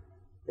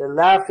 They're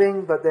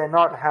laughing, but they're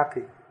not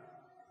happy.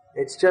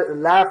 It's just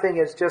laughing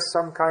is just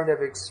some kind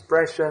of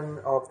expression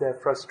of their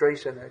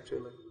frustration,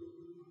 actually.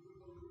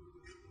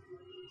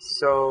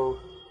 So,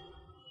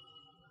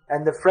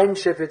 and the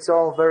friendship, it's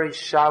all very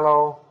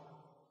shallow.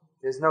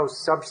 There's no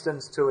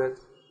substance to it.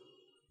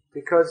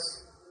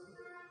 Because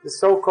the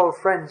so-called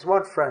friends,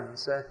 what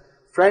friends?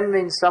 Friend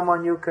means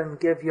someone you can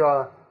give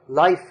your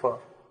life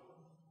for.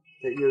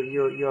 That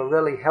you're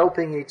really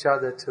helping each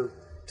other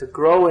to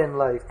grow in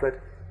life. But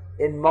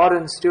in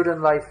modern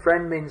student life,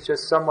 friend means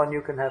just someone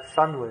you can have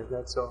fun with,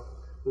 that's all.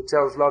 Who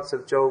tells lots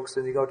of jokes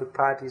and you go to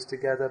parties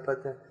together,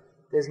 but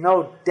there's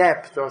no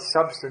depth or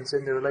substance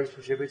in the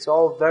relationship. It's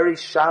all very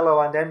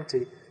shallow and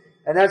empty.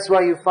 And that's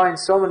why you find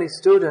so many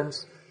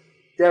students,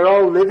 they're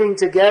all living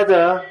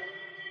together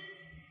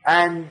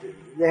and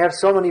they have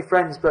so many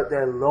friends, but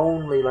they're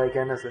lonely like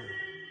anything.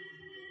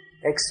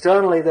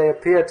 Externally they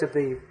appear to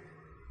be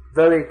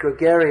very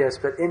gregarious,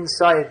 but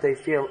inside they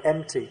feel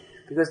empty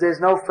because there's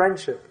no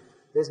friendship.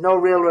 There's no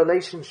real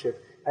relationship.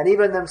 And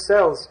even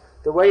themselves,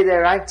 the way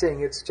they're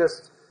acting, it's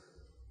just,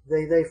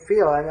 they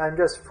feel, I'm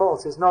just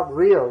false. It's not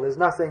real. There's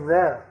nothing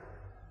there.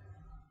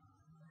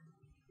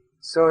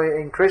 So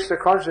in Krishna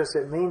consciousness,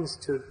 it means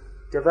to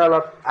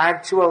develop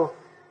actual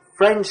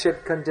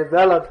friendship can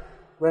develop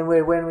when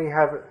we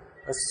have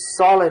a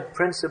solid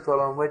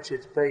principle on which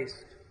it's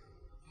based.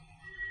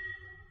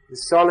 The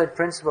solid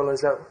principle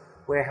is that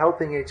we're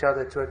helping each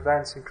other to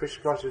advance in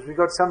Krishna consciousness. We've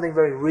got something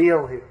very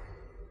real here.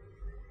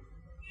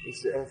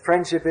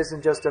 Friendship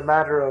isn't just a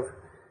matter of,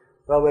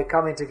 well, we're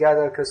coming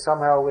together because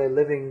somehow we're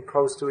living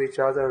close to each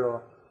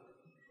other,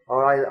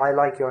 or I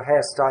like your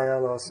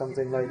hairstyle, or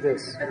something like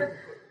this.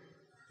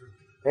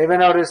 Ever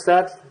notice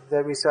that?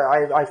 That we say,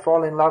 I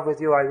fall in love with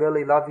you, I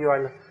really love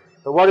you.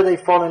 But what do they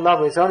fall in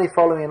love with? It's only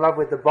falling in love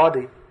with the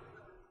body.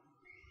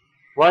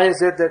 Why is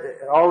it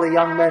that all the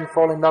young men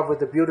fall in love with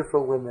the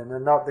beautiful women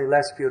and not the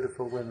less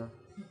beautiful women?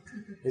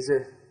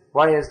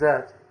 Why is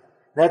that?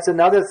 That's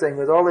another thing,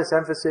 with all this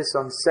emphasis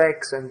on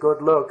sex and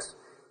good looks.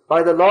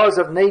 By the laws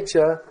of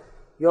nature,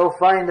 you'll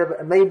find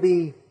that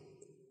maybe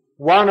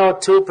 1 or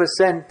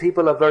 2%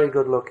 people are very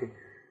good looking.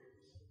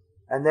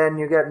 And then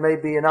you get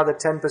maybe another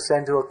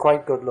 10% who are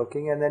quite good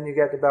looking, and then you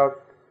get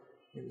about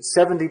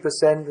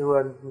 70% who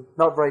are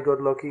not very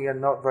good looking and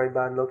not very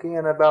bad looking,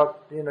 and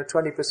about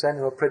 20%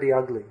 who are pretty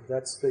ugly.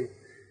 That's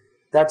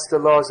the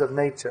laws of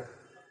nature.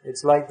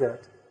 It's like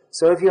that.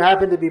 So if you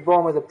happen to be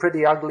born with a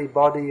pretty ugly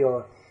body,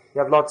 or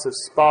you have lots of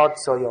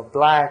spots, or you're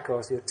black,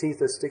 or your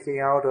teeth are sticking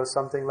out, or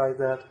something like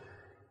that,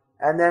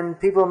 and then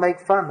people make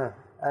fun,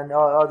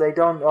 or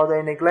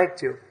they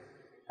neglect you,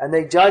 and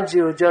they judge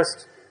you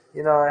just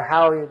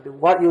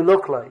what you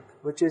look like,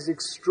 which is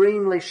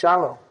extremely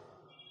shallow.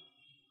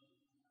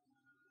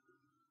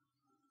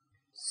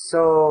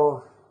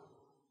 So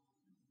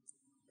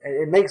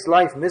it makes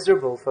life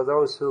miserable for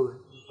those who,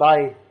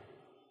 by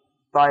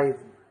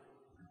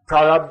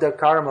prarabdha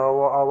karma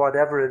or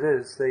whatever it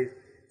is,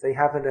 they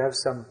happen to have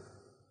some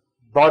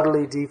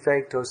bodily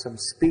defect or some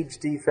speech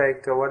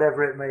defect or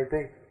whatever it may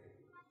be.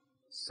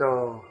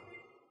 So,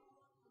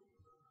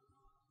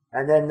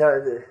 and then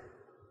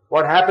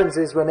what happens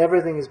is when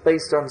everything is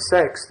based on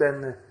sex,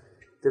 then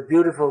the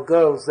beautiful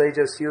girls, they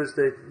just use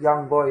the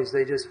young boys,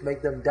 they just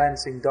make them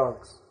dancing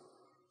dogs.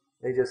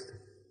 They just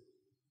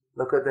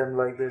look at them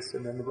like this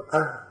and then the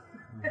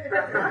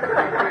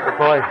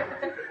boy.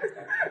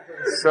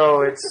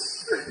 So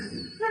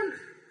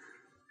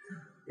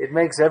it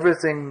makes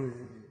everything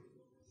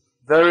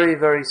very,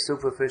 very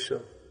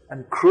superficial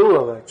and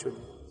cruel,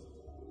 actually.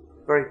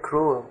 Very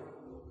cruel.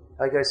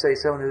 Like I say,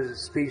 someone who's a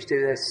speech,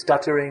 they're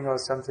stuttering or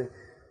something.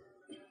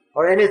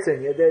 Or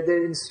anything.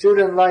 In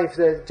student life,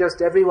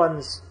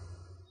 everyone's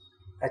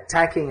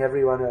attacking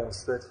everyone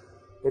else. That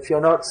if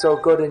you're not so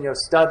good in your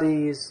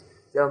studies,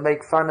 they'll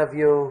make fun of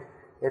you.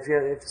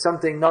 If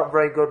something not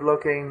very good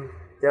looking,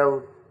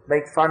 they'll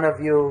make fun of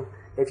you.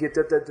 If you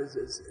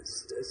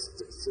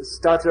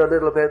stutter a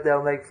little bit,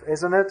 they'll make...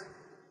 Isn't it?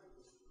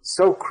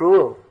 So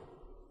cruel.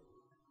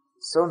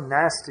 So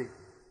nasty.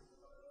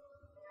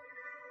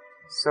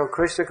 So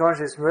Krishna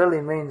consciousness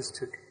really means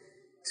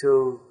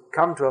to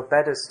come to a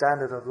better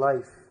standard of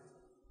life,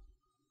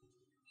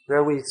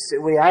 where we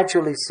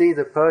actually see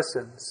the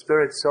person,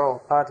 spirit,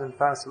 soul, part and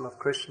parcel of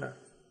Krishna.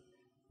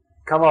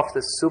 Come off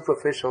the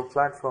superficial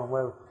platform,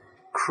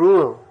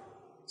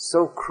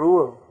 so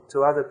cruel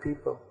to other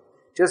people,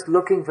 just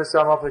looking for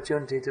some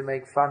opportunity to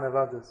make fun of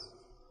others.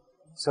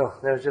 So,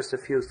 there's just a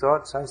few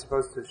thoughts. I'm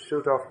supposed to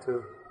shoot off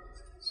to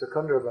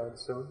Hyderabad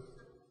soon.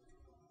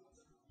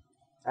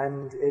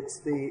 And it's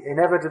the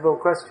inevitable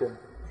question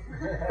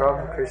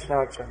from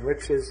Krishnachan,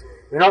 which is,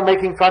 we're not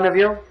making fun of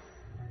you.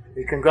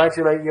 We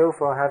congratulate you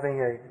for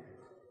having a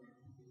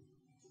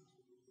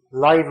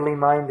lively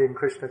mind in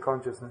Krishna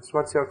consciousness.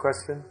 What's your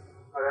question?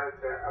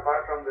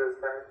 Apart from this,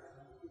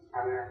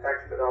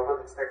 text with all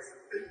the text.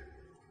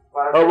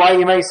 Why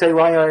you may say,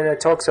 why I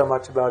talk so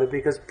much about it?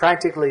 Because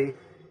practically,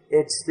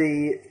 it's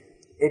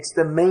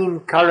the main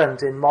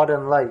current in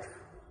modern life,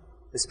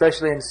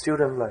 especially in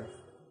student life.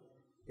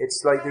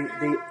 It's like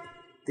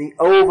the the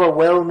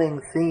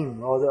overwhelming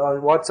theme, or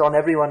what's on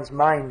everyone's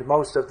mind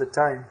most of the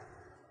time.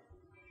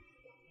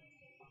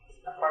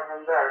 Apart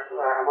from that,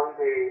 among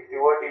the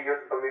devotee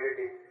youth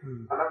community,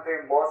 one of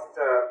the most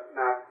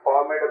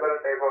formidable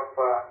type of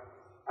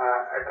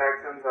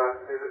attractions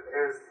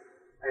is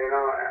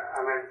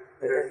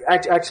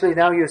Actually,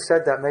 now you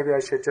said that, maybe I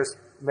should just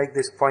make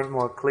this point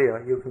more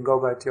clear. You can go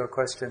back to your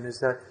question. Is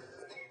that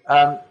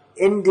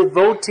in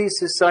devotee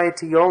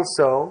society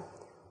also,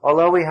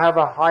 although we have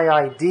a high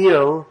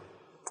ideal,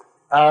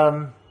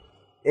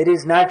 it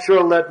is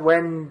natural that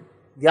when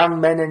young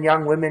men and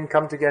young women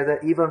come together,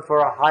 even for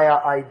a higher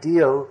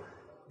ideal,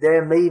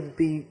 there may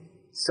be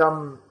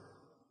some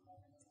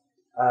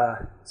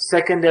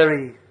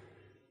secondary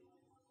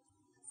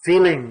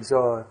feelings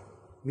or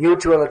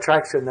mutual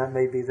attraction that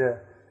may be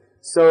there.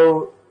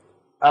 So,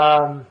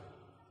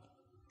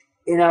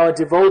 in our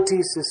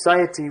devotee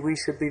society, we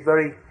should be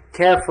very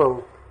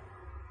careful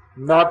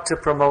not to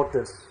promote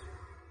this.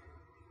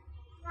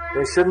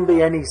 There shouldn't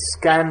be any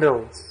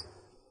scandals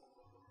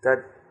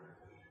that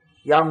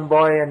young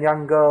boy and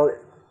young girl,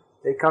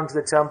 they come to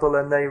the temple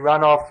and they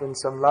run off in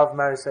some love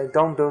marriage. Say,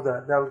 don't do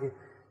that.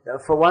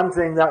 For one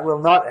thing, that will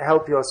not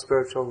help your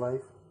spiritual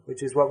life,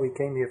 which is what we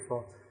came here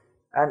for.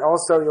 And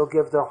also, you'll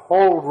give the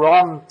whole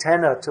wrong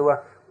tenor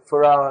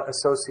for our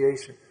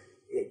association.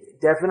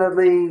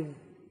 Definitely,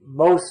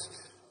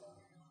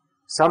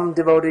 some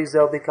devotees,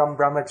 they'll become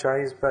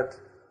brahmacharis, but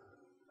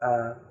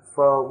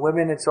for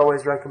women, it's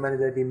always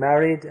recommended they be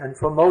married, and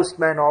for most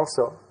men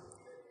also.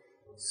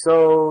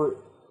 So,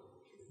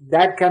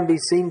 that can be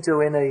seen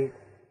to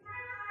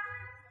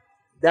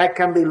that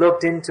can be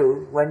looked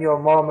into when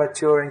you're more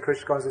mature in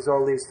Krishna consciousness,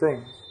 all these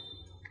things.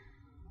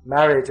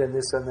 Marriage and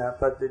this and that.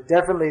 But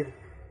definitely,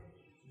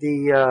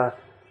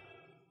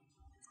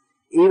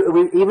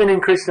 even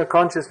in Krishna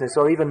consciousness,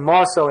 or even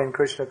more so in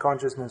Krishna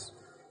consciousness,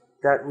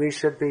 that we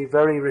should be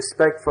very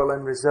respectful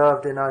and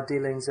reserved in our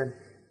dealings and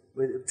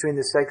between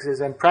the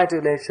sexes, and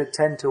practically it should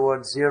tend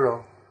towards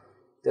zero.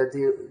 That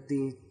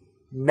the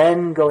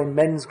men go in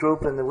men's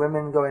group and the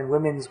women go in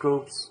women's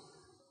groups,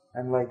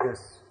 and like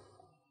this.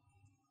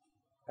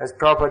 As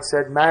Prabhupada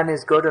said, man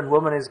is good and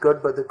woman is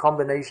good, but the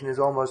combination is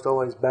almost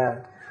always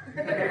bad.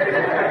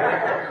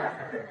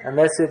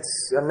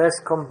 Unless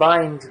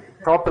combined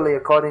properly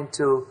according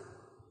to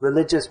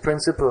religious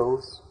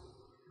principles,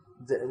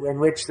 in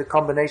which the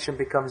combination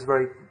becomes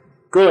very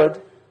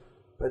good,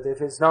 but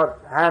if it's not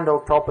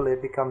handled properly,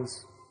 it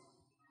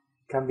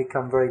can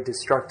become very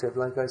destructive.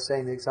 Like I was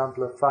saying, the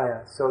example of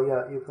fire. So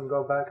yeah, you can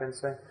go back and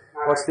say,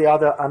 what's the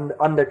other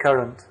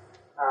undercurrent?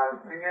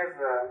 Thing is,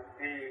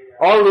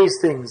 all these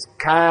things,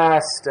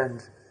 caste,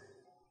 and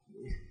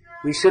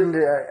we shouldn't.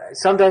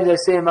 Sometimes I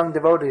say among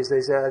devotees,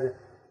 they say,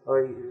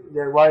 or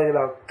they're worried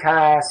about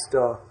caste,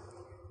 or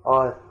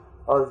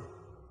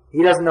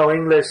he doesn't know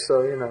English,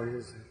 so they don't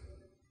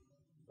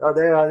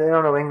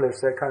know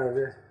English. They kind of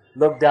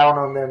look down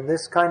on them.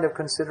 This kind of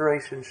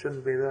consideration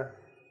shouldn't be there.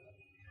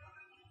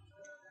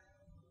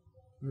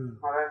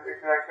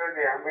 It's actually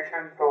the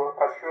ambition to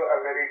pursue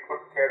a very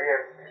good career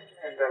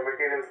in the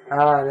material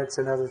field. That's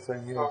another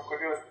thing. Yeah. So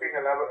could you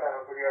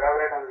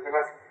elaborate on this?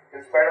 Because in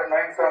spite of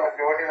knowing so much,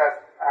 devotees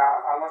are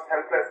almost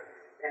helpless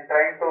in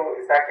trying to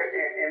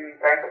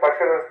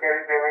pursue those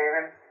careers. They may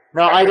even.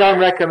 No, I don't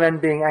recommend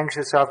being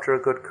anxious after a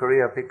good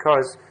career,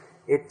 because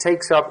it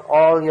takes up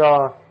all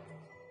your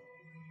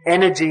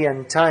energy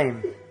and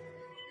time.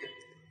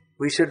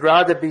 We should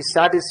rather be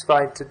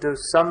satisfied to do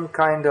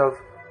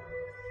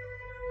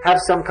have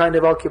some kind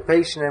of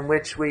occupation in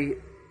which we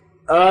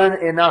earn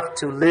enough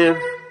to live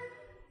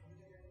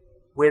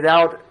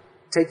without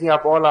taking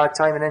up all our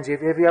time and energy.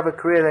 If you have a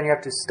career, then you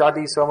have to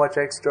study so much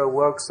extra,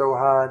 work so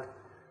hard.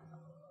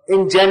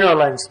 In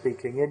general, I'm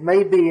speaking. It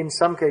may be in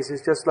some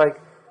cases just like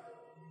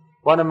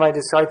one of my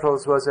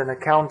disciples was an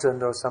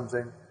accountant or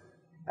something,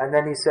 and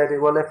then he said,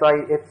 well,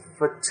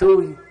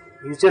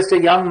 he's just a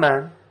young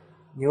man,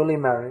 newly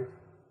married,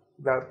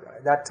 about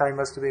that time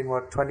must have been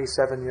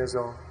 27 years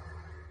old.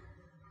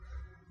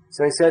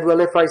 So he said,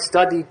 well, if I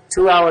study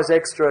 2 hours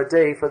extra a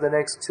day for the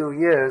next 2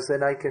 years,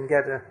 then I can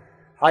get a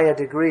higher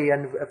degree,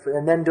 and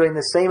then doing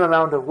the same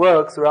amount of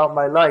work throughout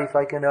my life,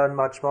 I can earn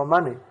much more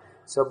money.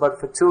 So, but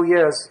for 2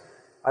 years,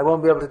 I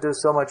won't be able to do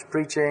so much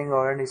preaching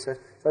or any such.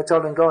 So I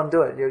told him, go and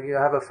do it. You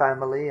have a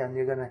family, and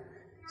you're gonna.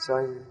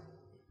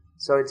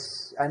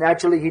 And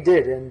actually he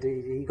did, and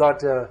he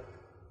got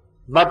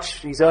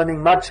he's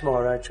earning much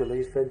more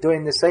actually for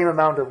doing the same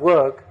amount of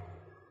work.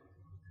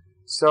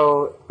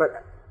 So, but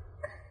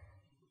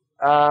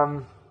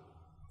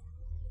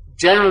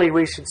generally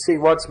we should see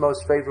what's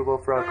most favorable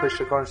for our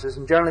Krishna consciousness,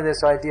 and generally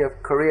this idea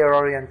of career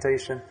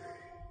orientation.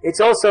 It's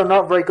also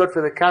not very good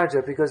for the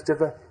character, because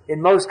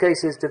in most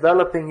cases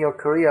developing your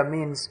career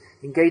means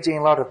engaging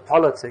in a lot of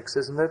politics,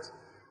 isn't it?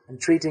 And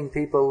treating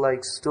people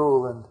like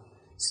stool and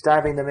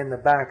stabbing them in the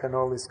back and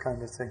all this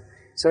kind of thing.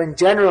 So in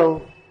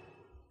general,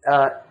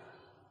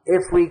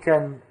 if we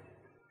can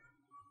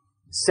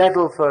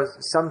settle for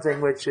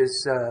something which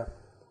is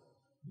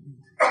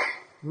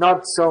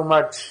not so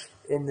much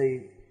in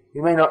the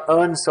We may not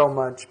earn so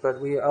much,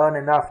 but we earn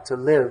enough to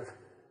live.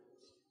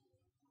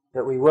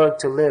 That we work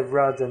to live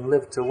rather than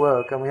live to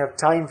work, and we have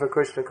time for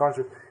Krishna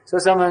consciousness. So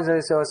sometimes I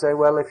say,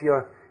 well, if you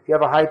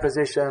have a high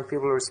position,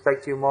 people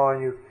respect you more,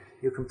 and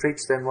you can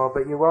preach them more,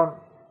 but you won't.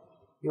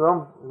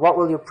 What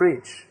will you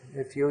preach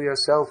if you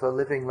yourself are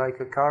living like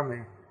a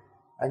karmi?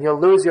 And you'll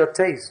lose your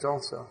taste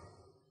also.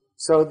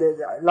 So,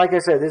 like I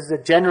said, this is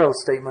a general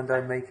statement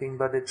I'm making,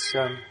 but it's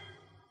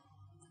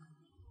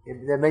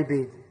it may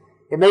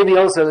be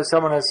also that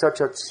someone has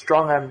such a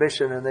strong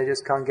ambition and they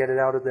just can't get it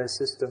out of their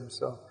system.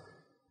 So,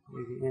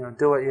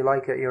 do what you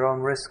like at your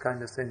own risk,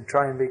 kind of thing.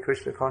 Try and be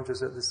Krishna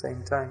conscious at the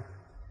same time.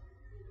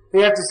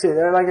 We have to see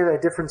there are like a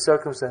different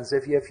circumstance.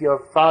 If your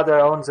father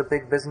owns a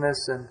big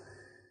business and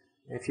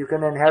if you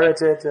can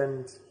inherit it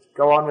and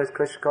go on with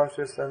Krishna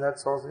consciousness, then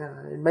that's also,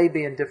 it may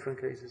be in different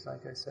cases,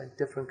 like I said,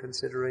 different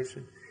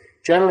consideration.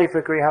 Generally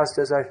for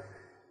Grihastas,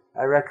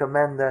 I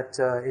recommend that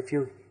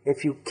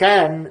if you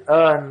can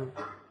earn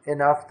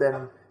enough,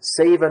 then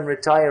save and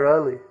retire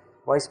early.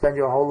 Why spend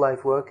your whole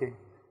life working?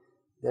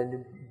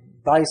 Then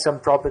buy some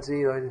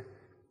property or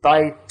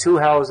buy 2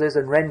 houses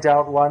and rent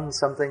out one,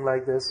 something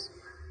like this.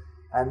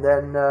 And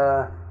then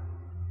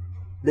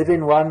live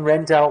in one,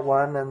 rent out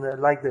one, and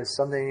like this,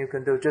 something you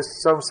can do. Just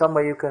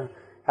somewhere you can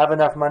have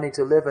enough money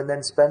to live and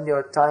then spend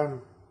your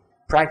time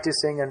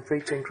practicing and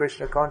preaching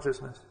Krishna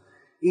consciousness.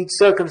 Each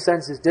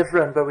circumstance is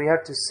different, but we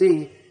have to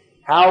see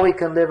how we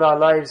can live our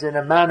lives in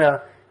a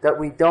manner that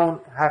we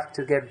don't have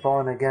to get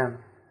born again.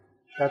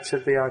 That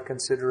should be our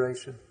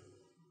consideration.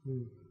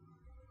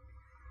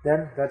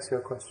 Then, that's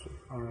your question.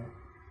 All right.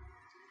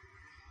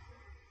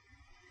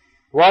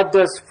 What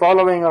does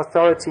following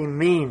authority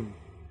mean?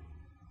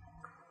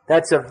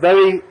 That's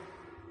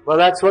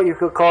that's what you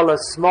could call a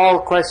small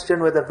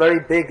question with a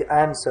very big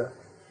answer.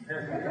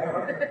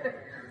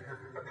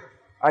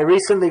 I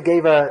recently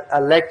gave a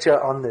lecture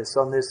on this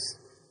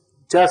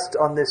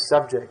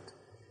subject.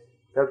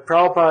 That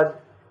Prabhupada,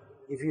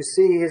 if you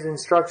see his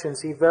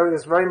instructions, he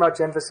was very much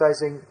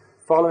emphasizing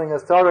following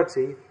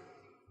authority,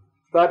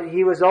 but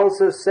he was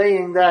also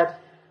saying that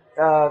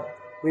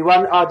we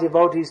want our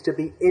devotees to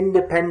be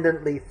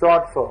independently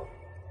thoughtful.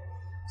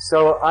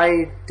 So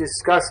I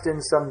discussed in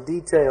some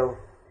detail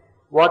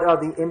what are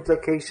the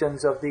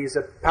implications of these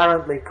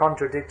apparently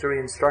contradictory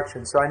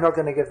instructions. So I'm not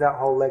going to give that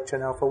whole lecture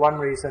now. For one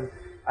reason,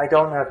 I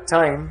don't have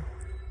time,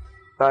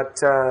 but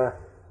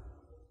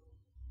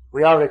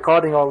we are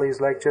recording all these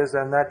lectures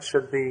and that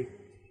should be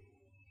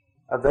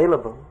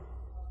available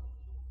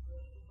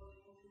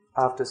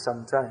after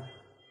some time.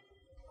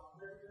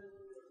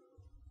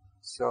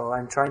 So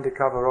I'm trying to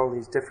cover all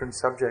these different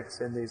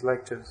subjects in these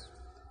lectures.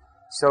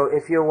 So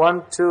if you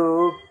want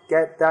to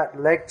get that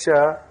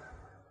lecture,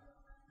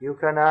 you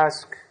can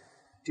ask,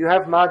 do you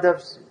have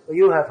Madhav's,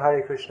 you have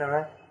Hare Krishna,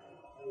 right?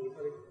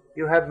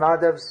 You have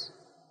Madhav's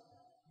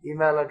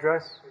email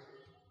address?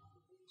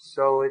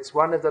 So it's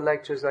one of the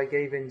lectures I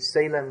gave in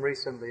Salem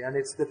recently, and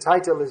the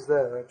title is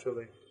there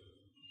actually.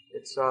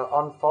 It's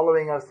on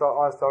following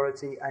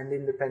authority and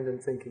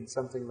independent thinking,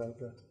 something like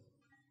that.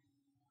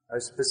 I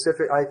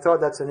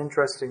thought that's an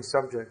interesting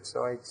subject,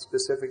 so I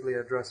specifically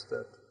addressed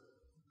that.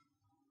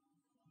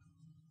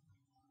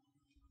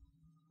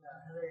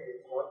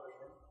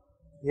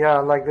 Yeah,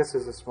 like this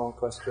is a small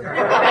question. Why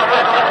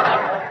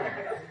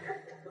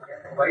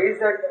is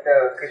that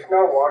Krishna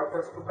wants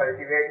us to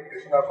cultivate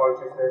Krishna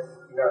consciousness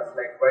in us?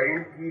 Like, why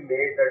didn't he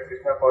make that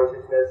Krishna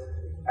consciousness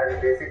as a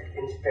basic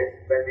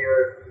instinct when we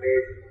were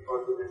made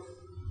onto this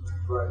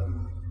world?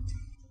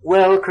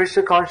 Well,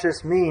 Krishna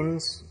consciousness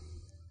means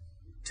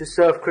to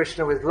serve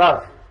Krishna with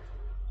love.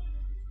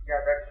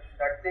 Yeah,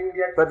 that thing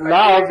gets... But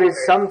love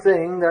is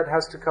something that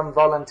has to come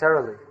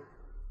voluntarily.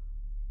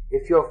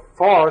 If you're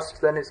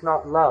forced, then it's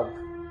not love.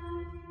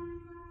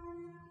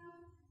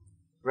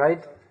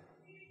 Right?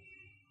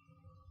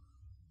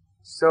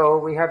 So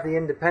we have the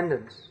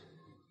independence.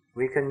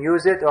 We can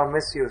use it or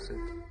misuse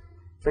it.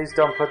 Please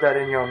don't put that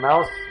in your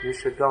mouth. You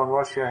should go and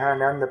wash your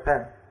hand and the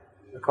pen,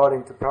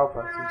 according to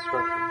Prabhupada's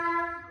instructions.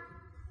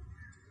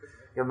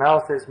 Your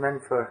mouth is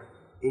meant for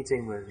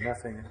eating with,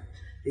 nothing.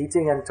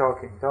 Eating and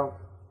talking. Don't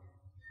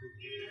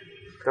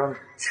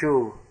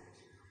chew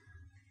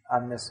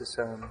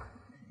unnecessarily.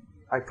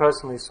 I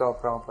personally saw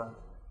Prabhupada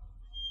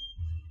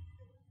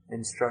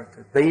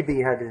instructed.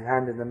 Baby had his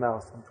hand in the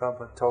mouth, and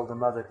Prabhupada told the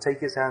mother, take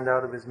his hand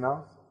out of his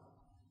mouth,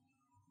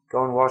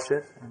 go and wash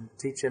it, and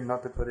teach him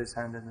not to put his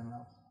hand in the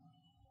mouth.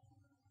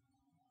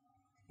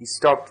 He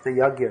stopped the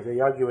yajna. The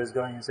yajna was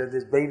going and said,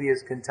 this baby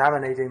is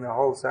contaminating the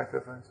whole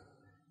sacrifice.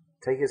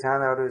 Take his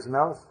hand out of his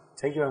mouth,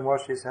 take him and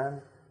wash his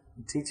hand,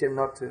 and teach him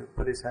not to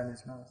put his hand in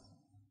his mouth.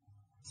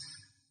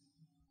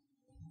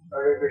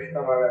 Hare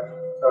Krishna Maharaj.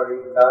 Sorry,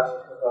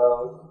 last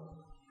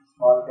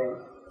small thing.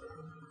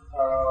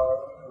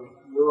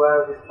 You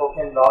have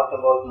spoken a lot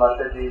about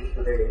Mataji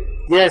today.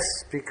 Yes,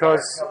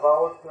 because...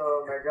 About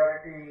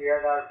majority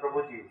here are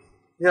Prabhujis.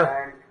 Yeah.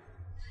 And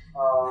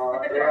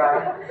they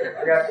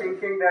are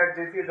thinking that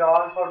this is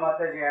all for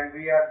Mataji and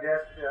we are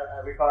just,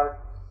 because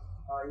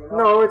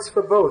No, it's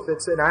for both.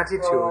 It's an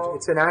attitude. So,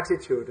 It's an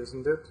attitude,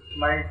 isn't it?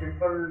 my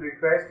simple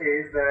request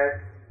is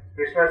that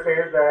Krishna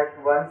says that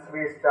once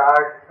we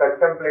start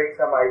contemplate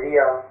some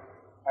idea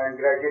and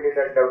gradually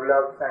that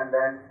develops and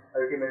then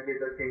ultimately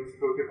the things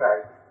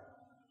fructify.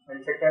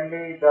 And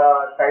secondly, the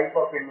type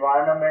of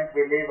environment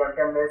we live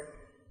unless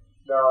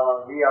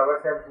we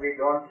ourselves, we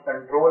don't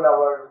control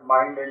our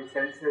mind and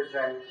senses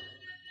and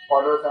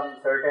follow some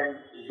certain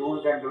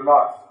do's and do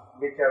nots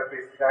which are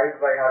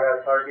prescribed by our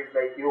authorities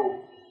like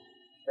you,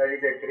 there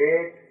is a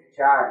great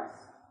chance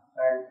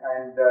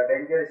and the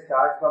danger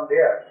starts from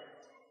there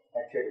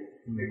actually,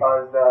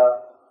 because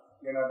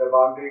the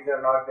boundaries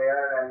are not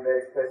there and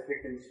the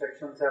specific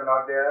instructions are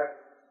not there.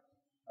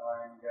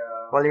 And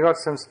Well, you got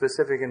some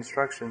specific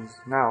instructions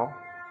now,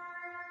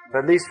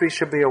 but at least we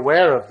should be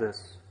aware of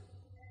this.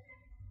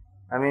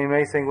 I mean, you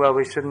may think, well,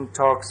 we shouldn't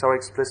talk so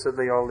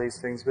explicitly all these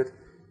things, but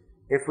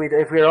if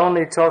we're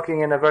only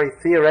talking in a very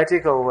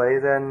theoretical way,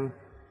 then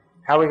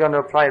how are we going to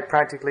apply it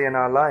practically in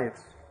our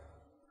lives?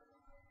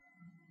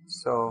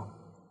 So,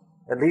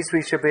 at least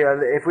we should be,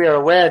 if we are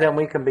aware, then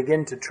we can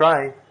begin to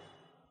try.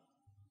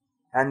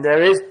 And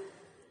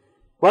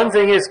one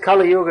thing is,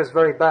 Kali Yuga is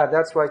very bad.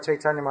 That's why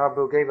Chaitanya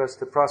Mahaprabhu gave us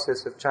the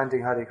process of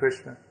chanting Hare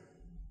Krishna.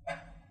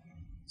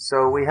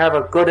 So we have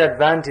a good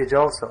advantage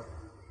also.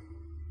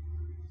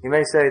 You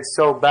may say it's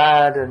so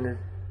bad,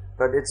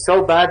 but it's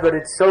so bad, but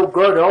it's so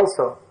good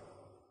also.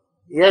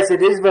 Yes,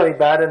 it is very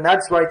bad, and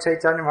that's why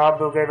Chaitanya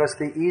Mahaprabhu gave us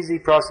the easy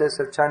process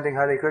of chanting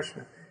Hare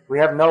Krishna. We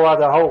have no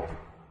other hope.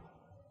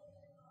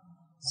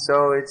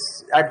 So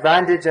it's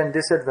advantage and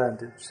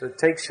disadvantage. So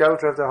take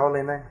shelter of the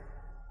holy name.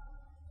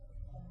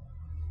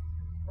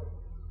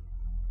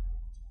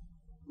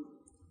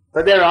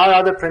 But there are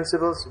other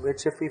principles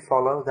which, if we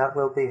follow, that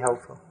will be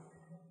helpful.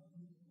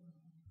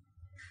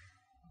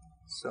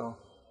 So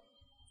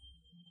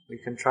we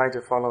can try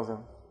to follow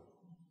them.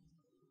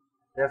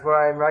 Therefore,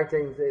 I am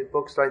writing the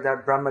books like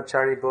that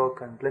Brahmachari book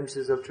and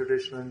Glimpses of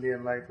Traditional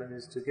Indian Life, and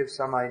is to give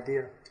some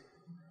idea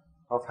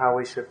of how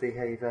we should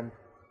behave. And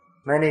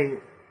many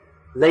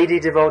lady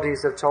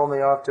devotees have told me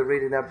after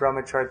reading that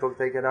Brahmachari book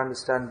they can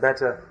understand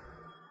better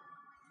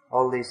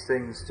all these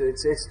things.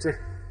 It's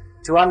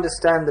to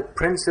understand the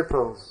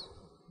principles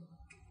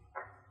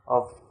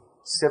of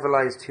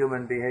civilized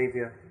human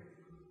behavior.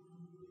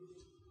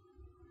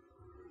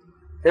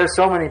 There are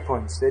so many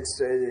points.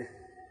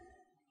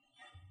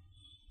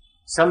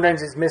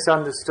 Sometimes it's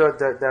misunderstood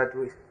that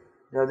we,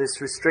 there's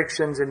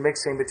restrictions in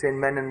mixing between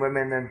men and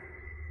women, and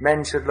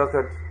men should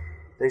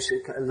they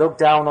should look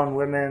down on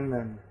women,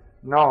 and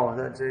no,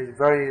 that's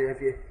very.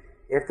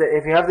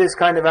 If you have this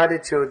kind of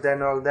attitude, then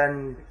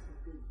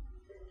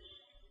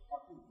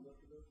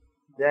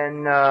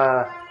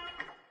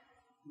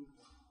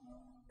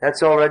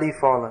that's already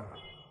fallen.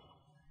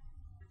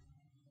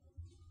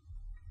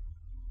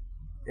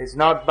 It's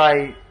not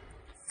by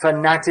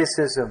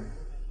fanaticism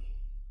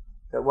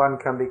that one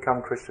can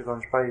become Krishna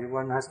conscious.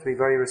 One has to be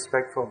very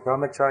respectful.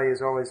 Brahmachari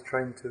is always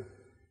trained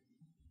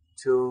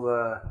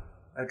to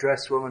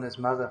address woman as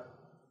mother.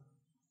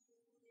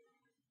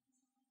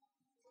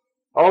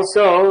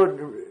 Also,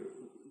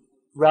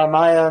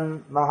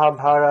 Ramayana,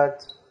 Mahabharata,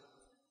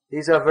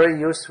 these are very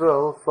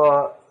useful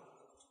for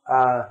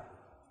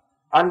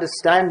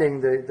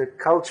understanding the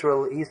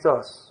cultural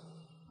ethos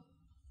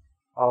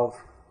of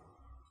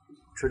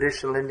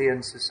traditional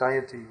Indian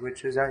society,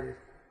 which is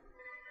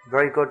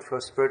very good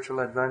for spiritual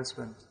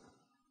advancement.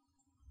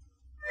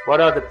 What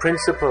are the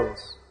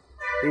principles?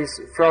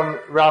 From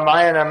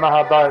Ramayana and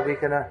Mahabharata,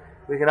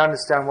 we can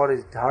understand what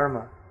is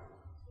dharma.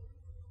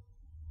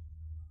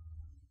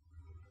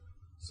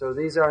 So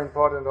these are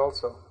important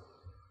also.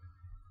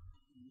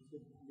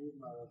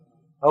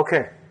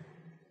 Okay.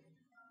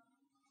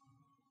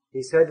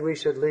 He said we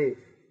should leave.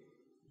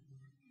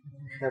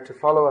 You have to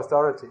follow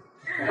authority.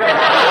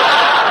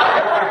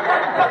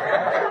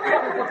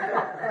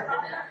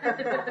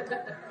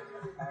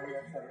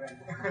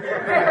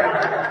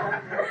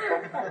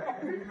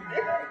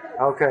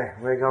 Okay,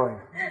 we're going.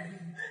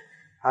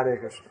 Hare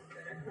Krishna.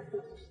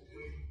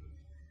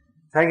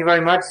 Thank you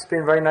very much. It's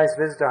been a very nice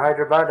visit to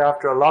Hyderabad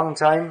after a long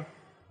time,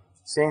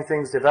 seeing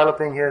things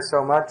developing here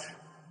so much.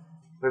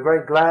 We're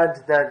very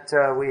glad that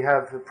we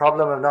have the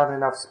problem of not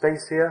enough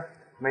space here.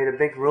 Made a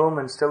big room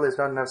and still there's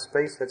not enough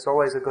space. That's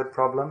always a good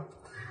problem.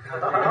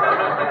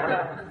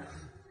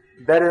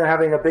 Better than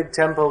having a big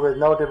temple with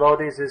no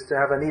devotees is to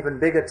have an even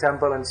bigger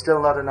temple and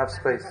still not enough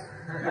space.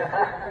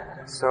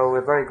 So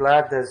we're very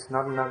glad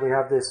we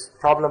have this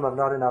problem of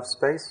not enough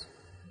space.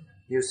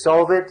 You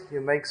solve it,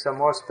 you make some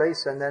more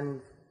space, and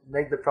then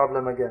make the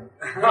problem again.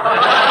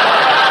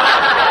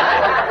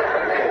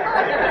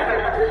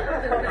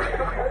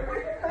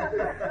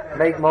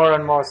 Make more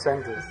and more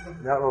centers.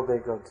 That will be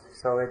good.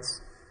 So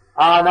it's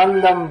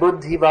Anandam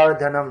Buddhi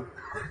Vardhanam.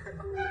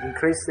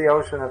 Increase the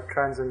ocean of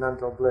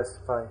transcendental bliss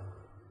by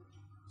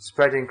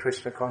spreading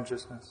Krishna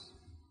consciousness.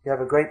 You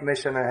have a great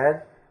mission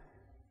ahead.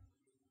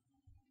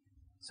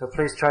 So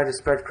please try to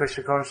spread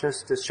Krishna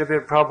consciousness.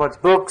 Distribute Prabhupada's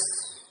books.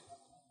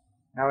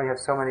 Now we have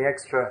so many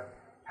extra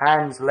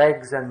hands,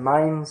 legs and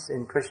minds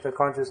in Krishna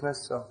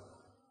consciousness. So,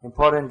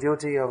 important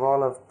duty of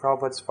all of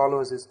Prabhupada's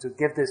followers is to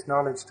give this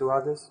knowledge to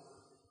others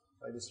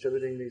by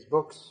distributing these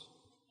books.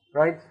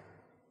 Right?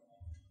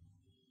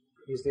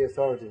 He's the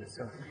authority.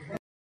 So.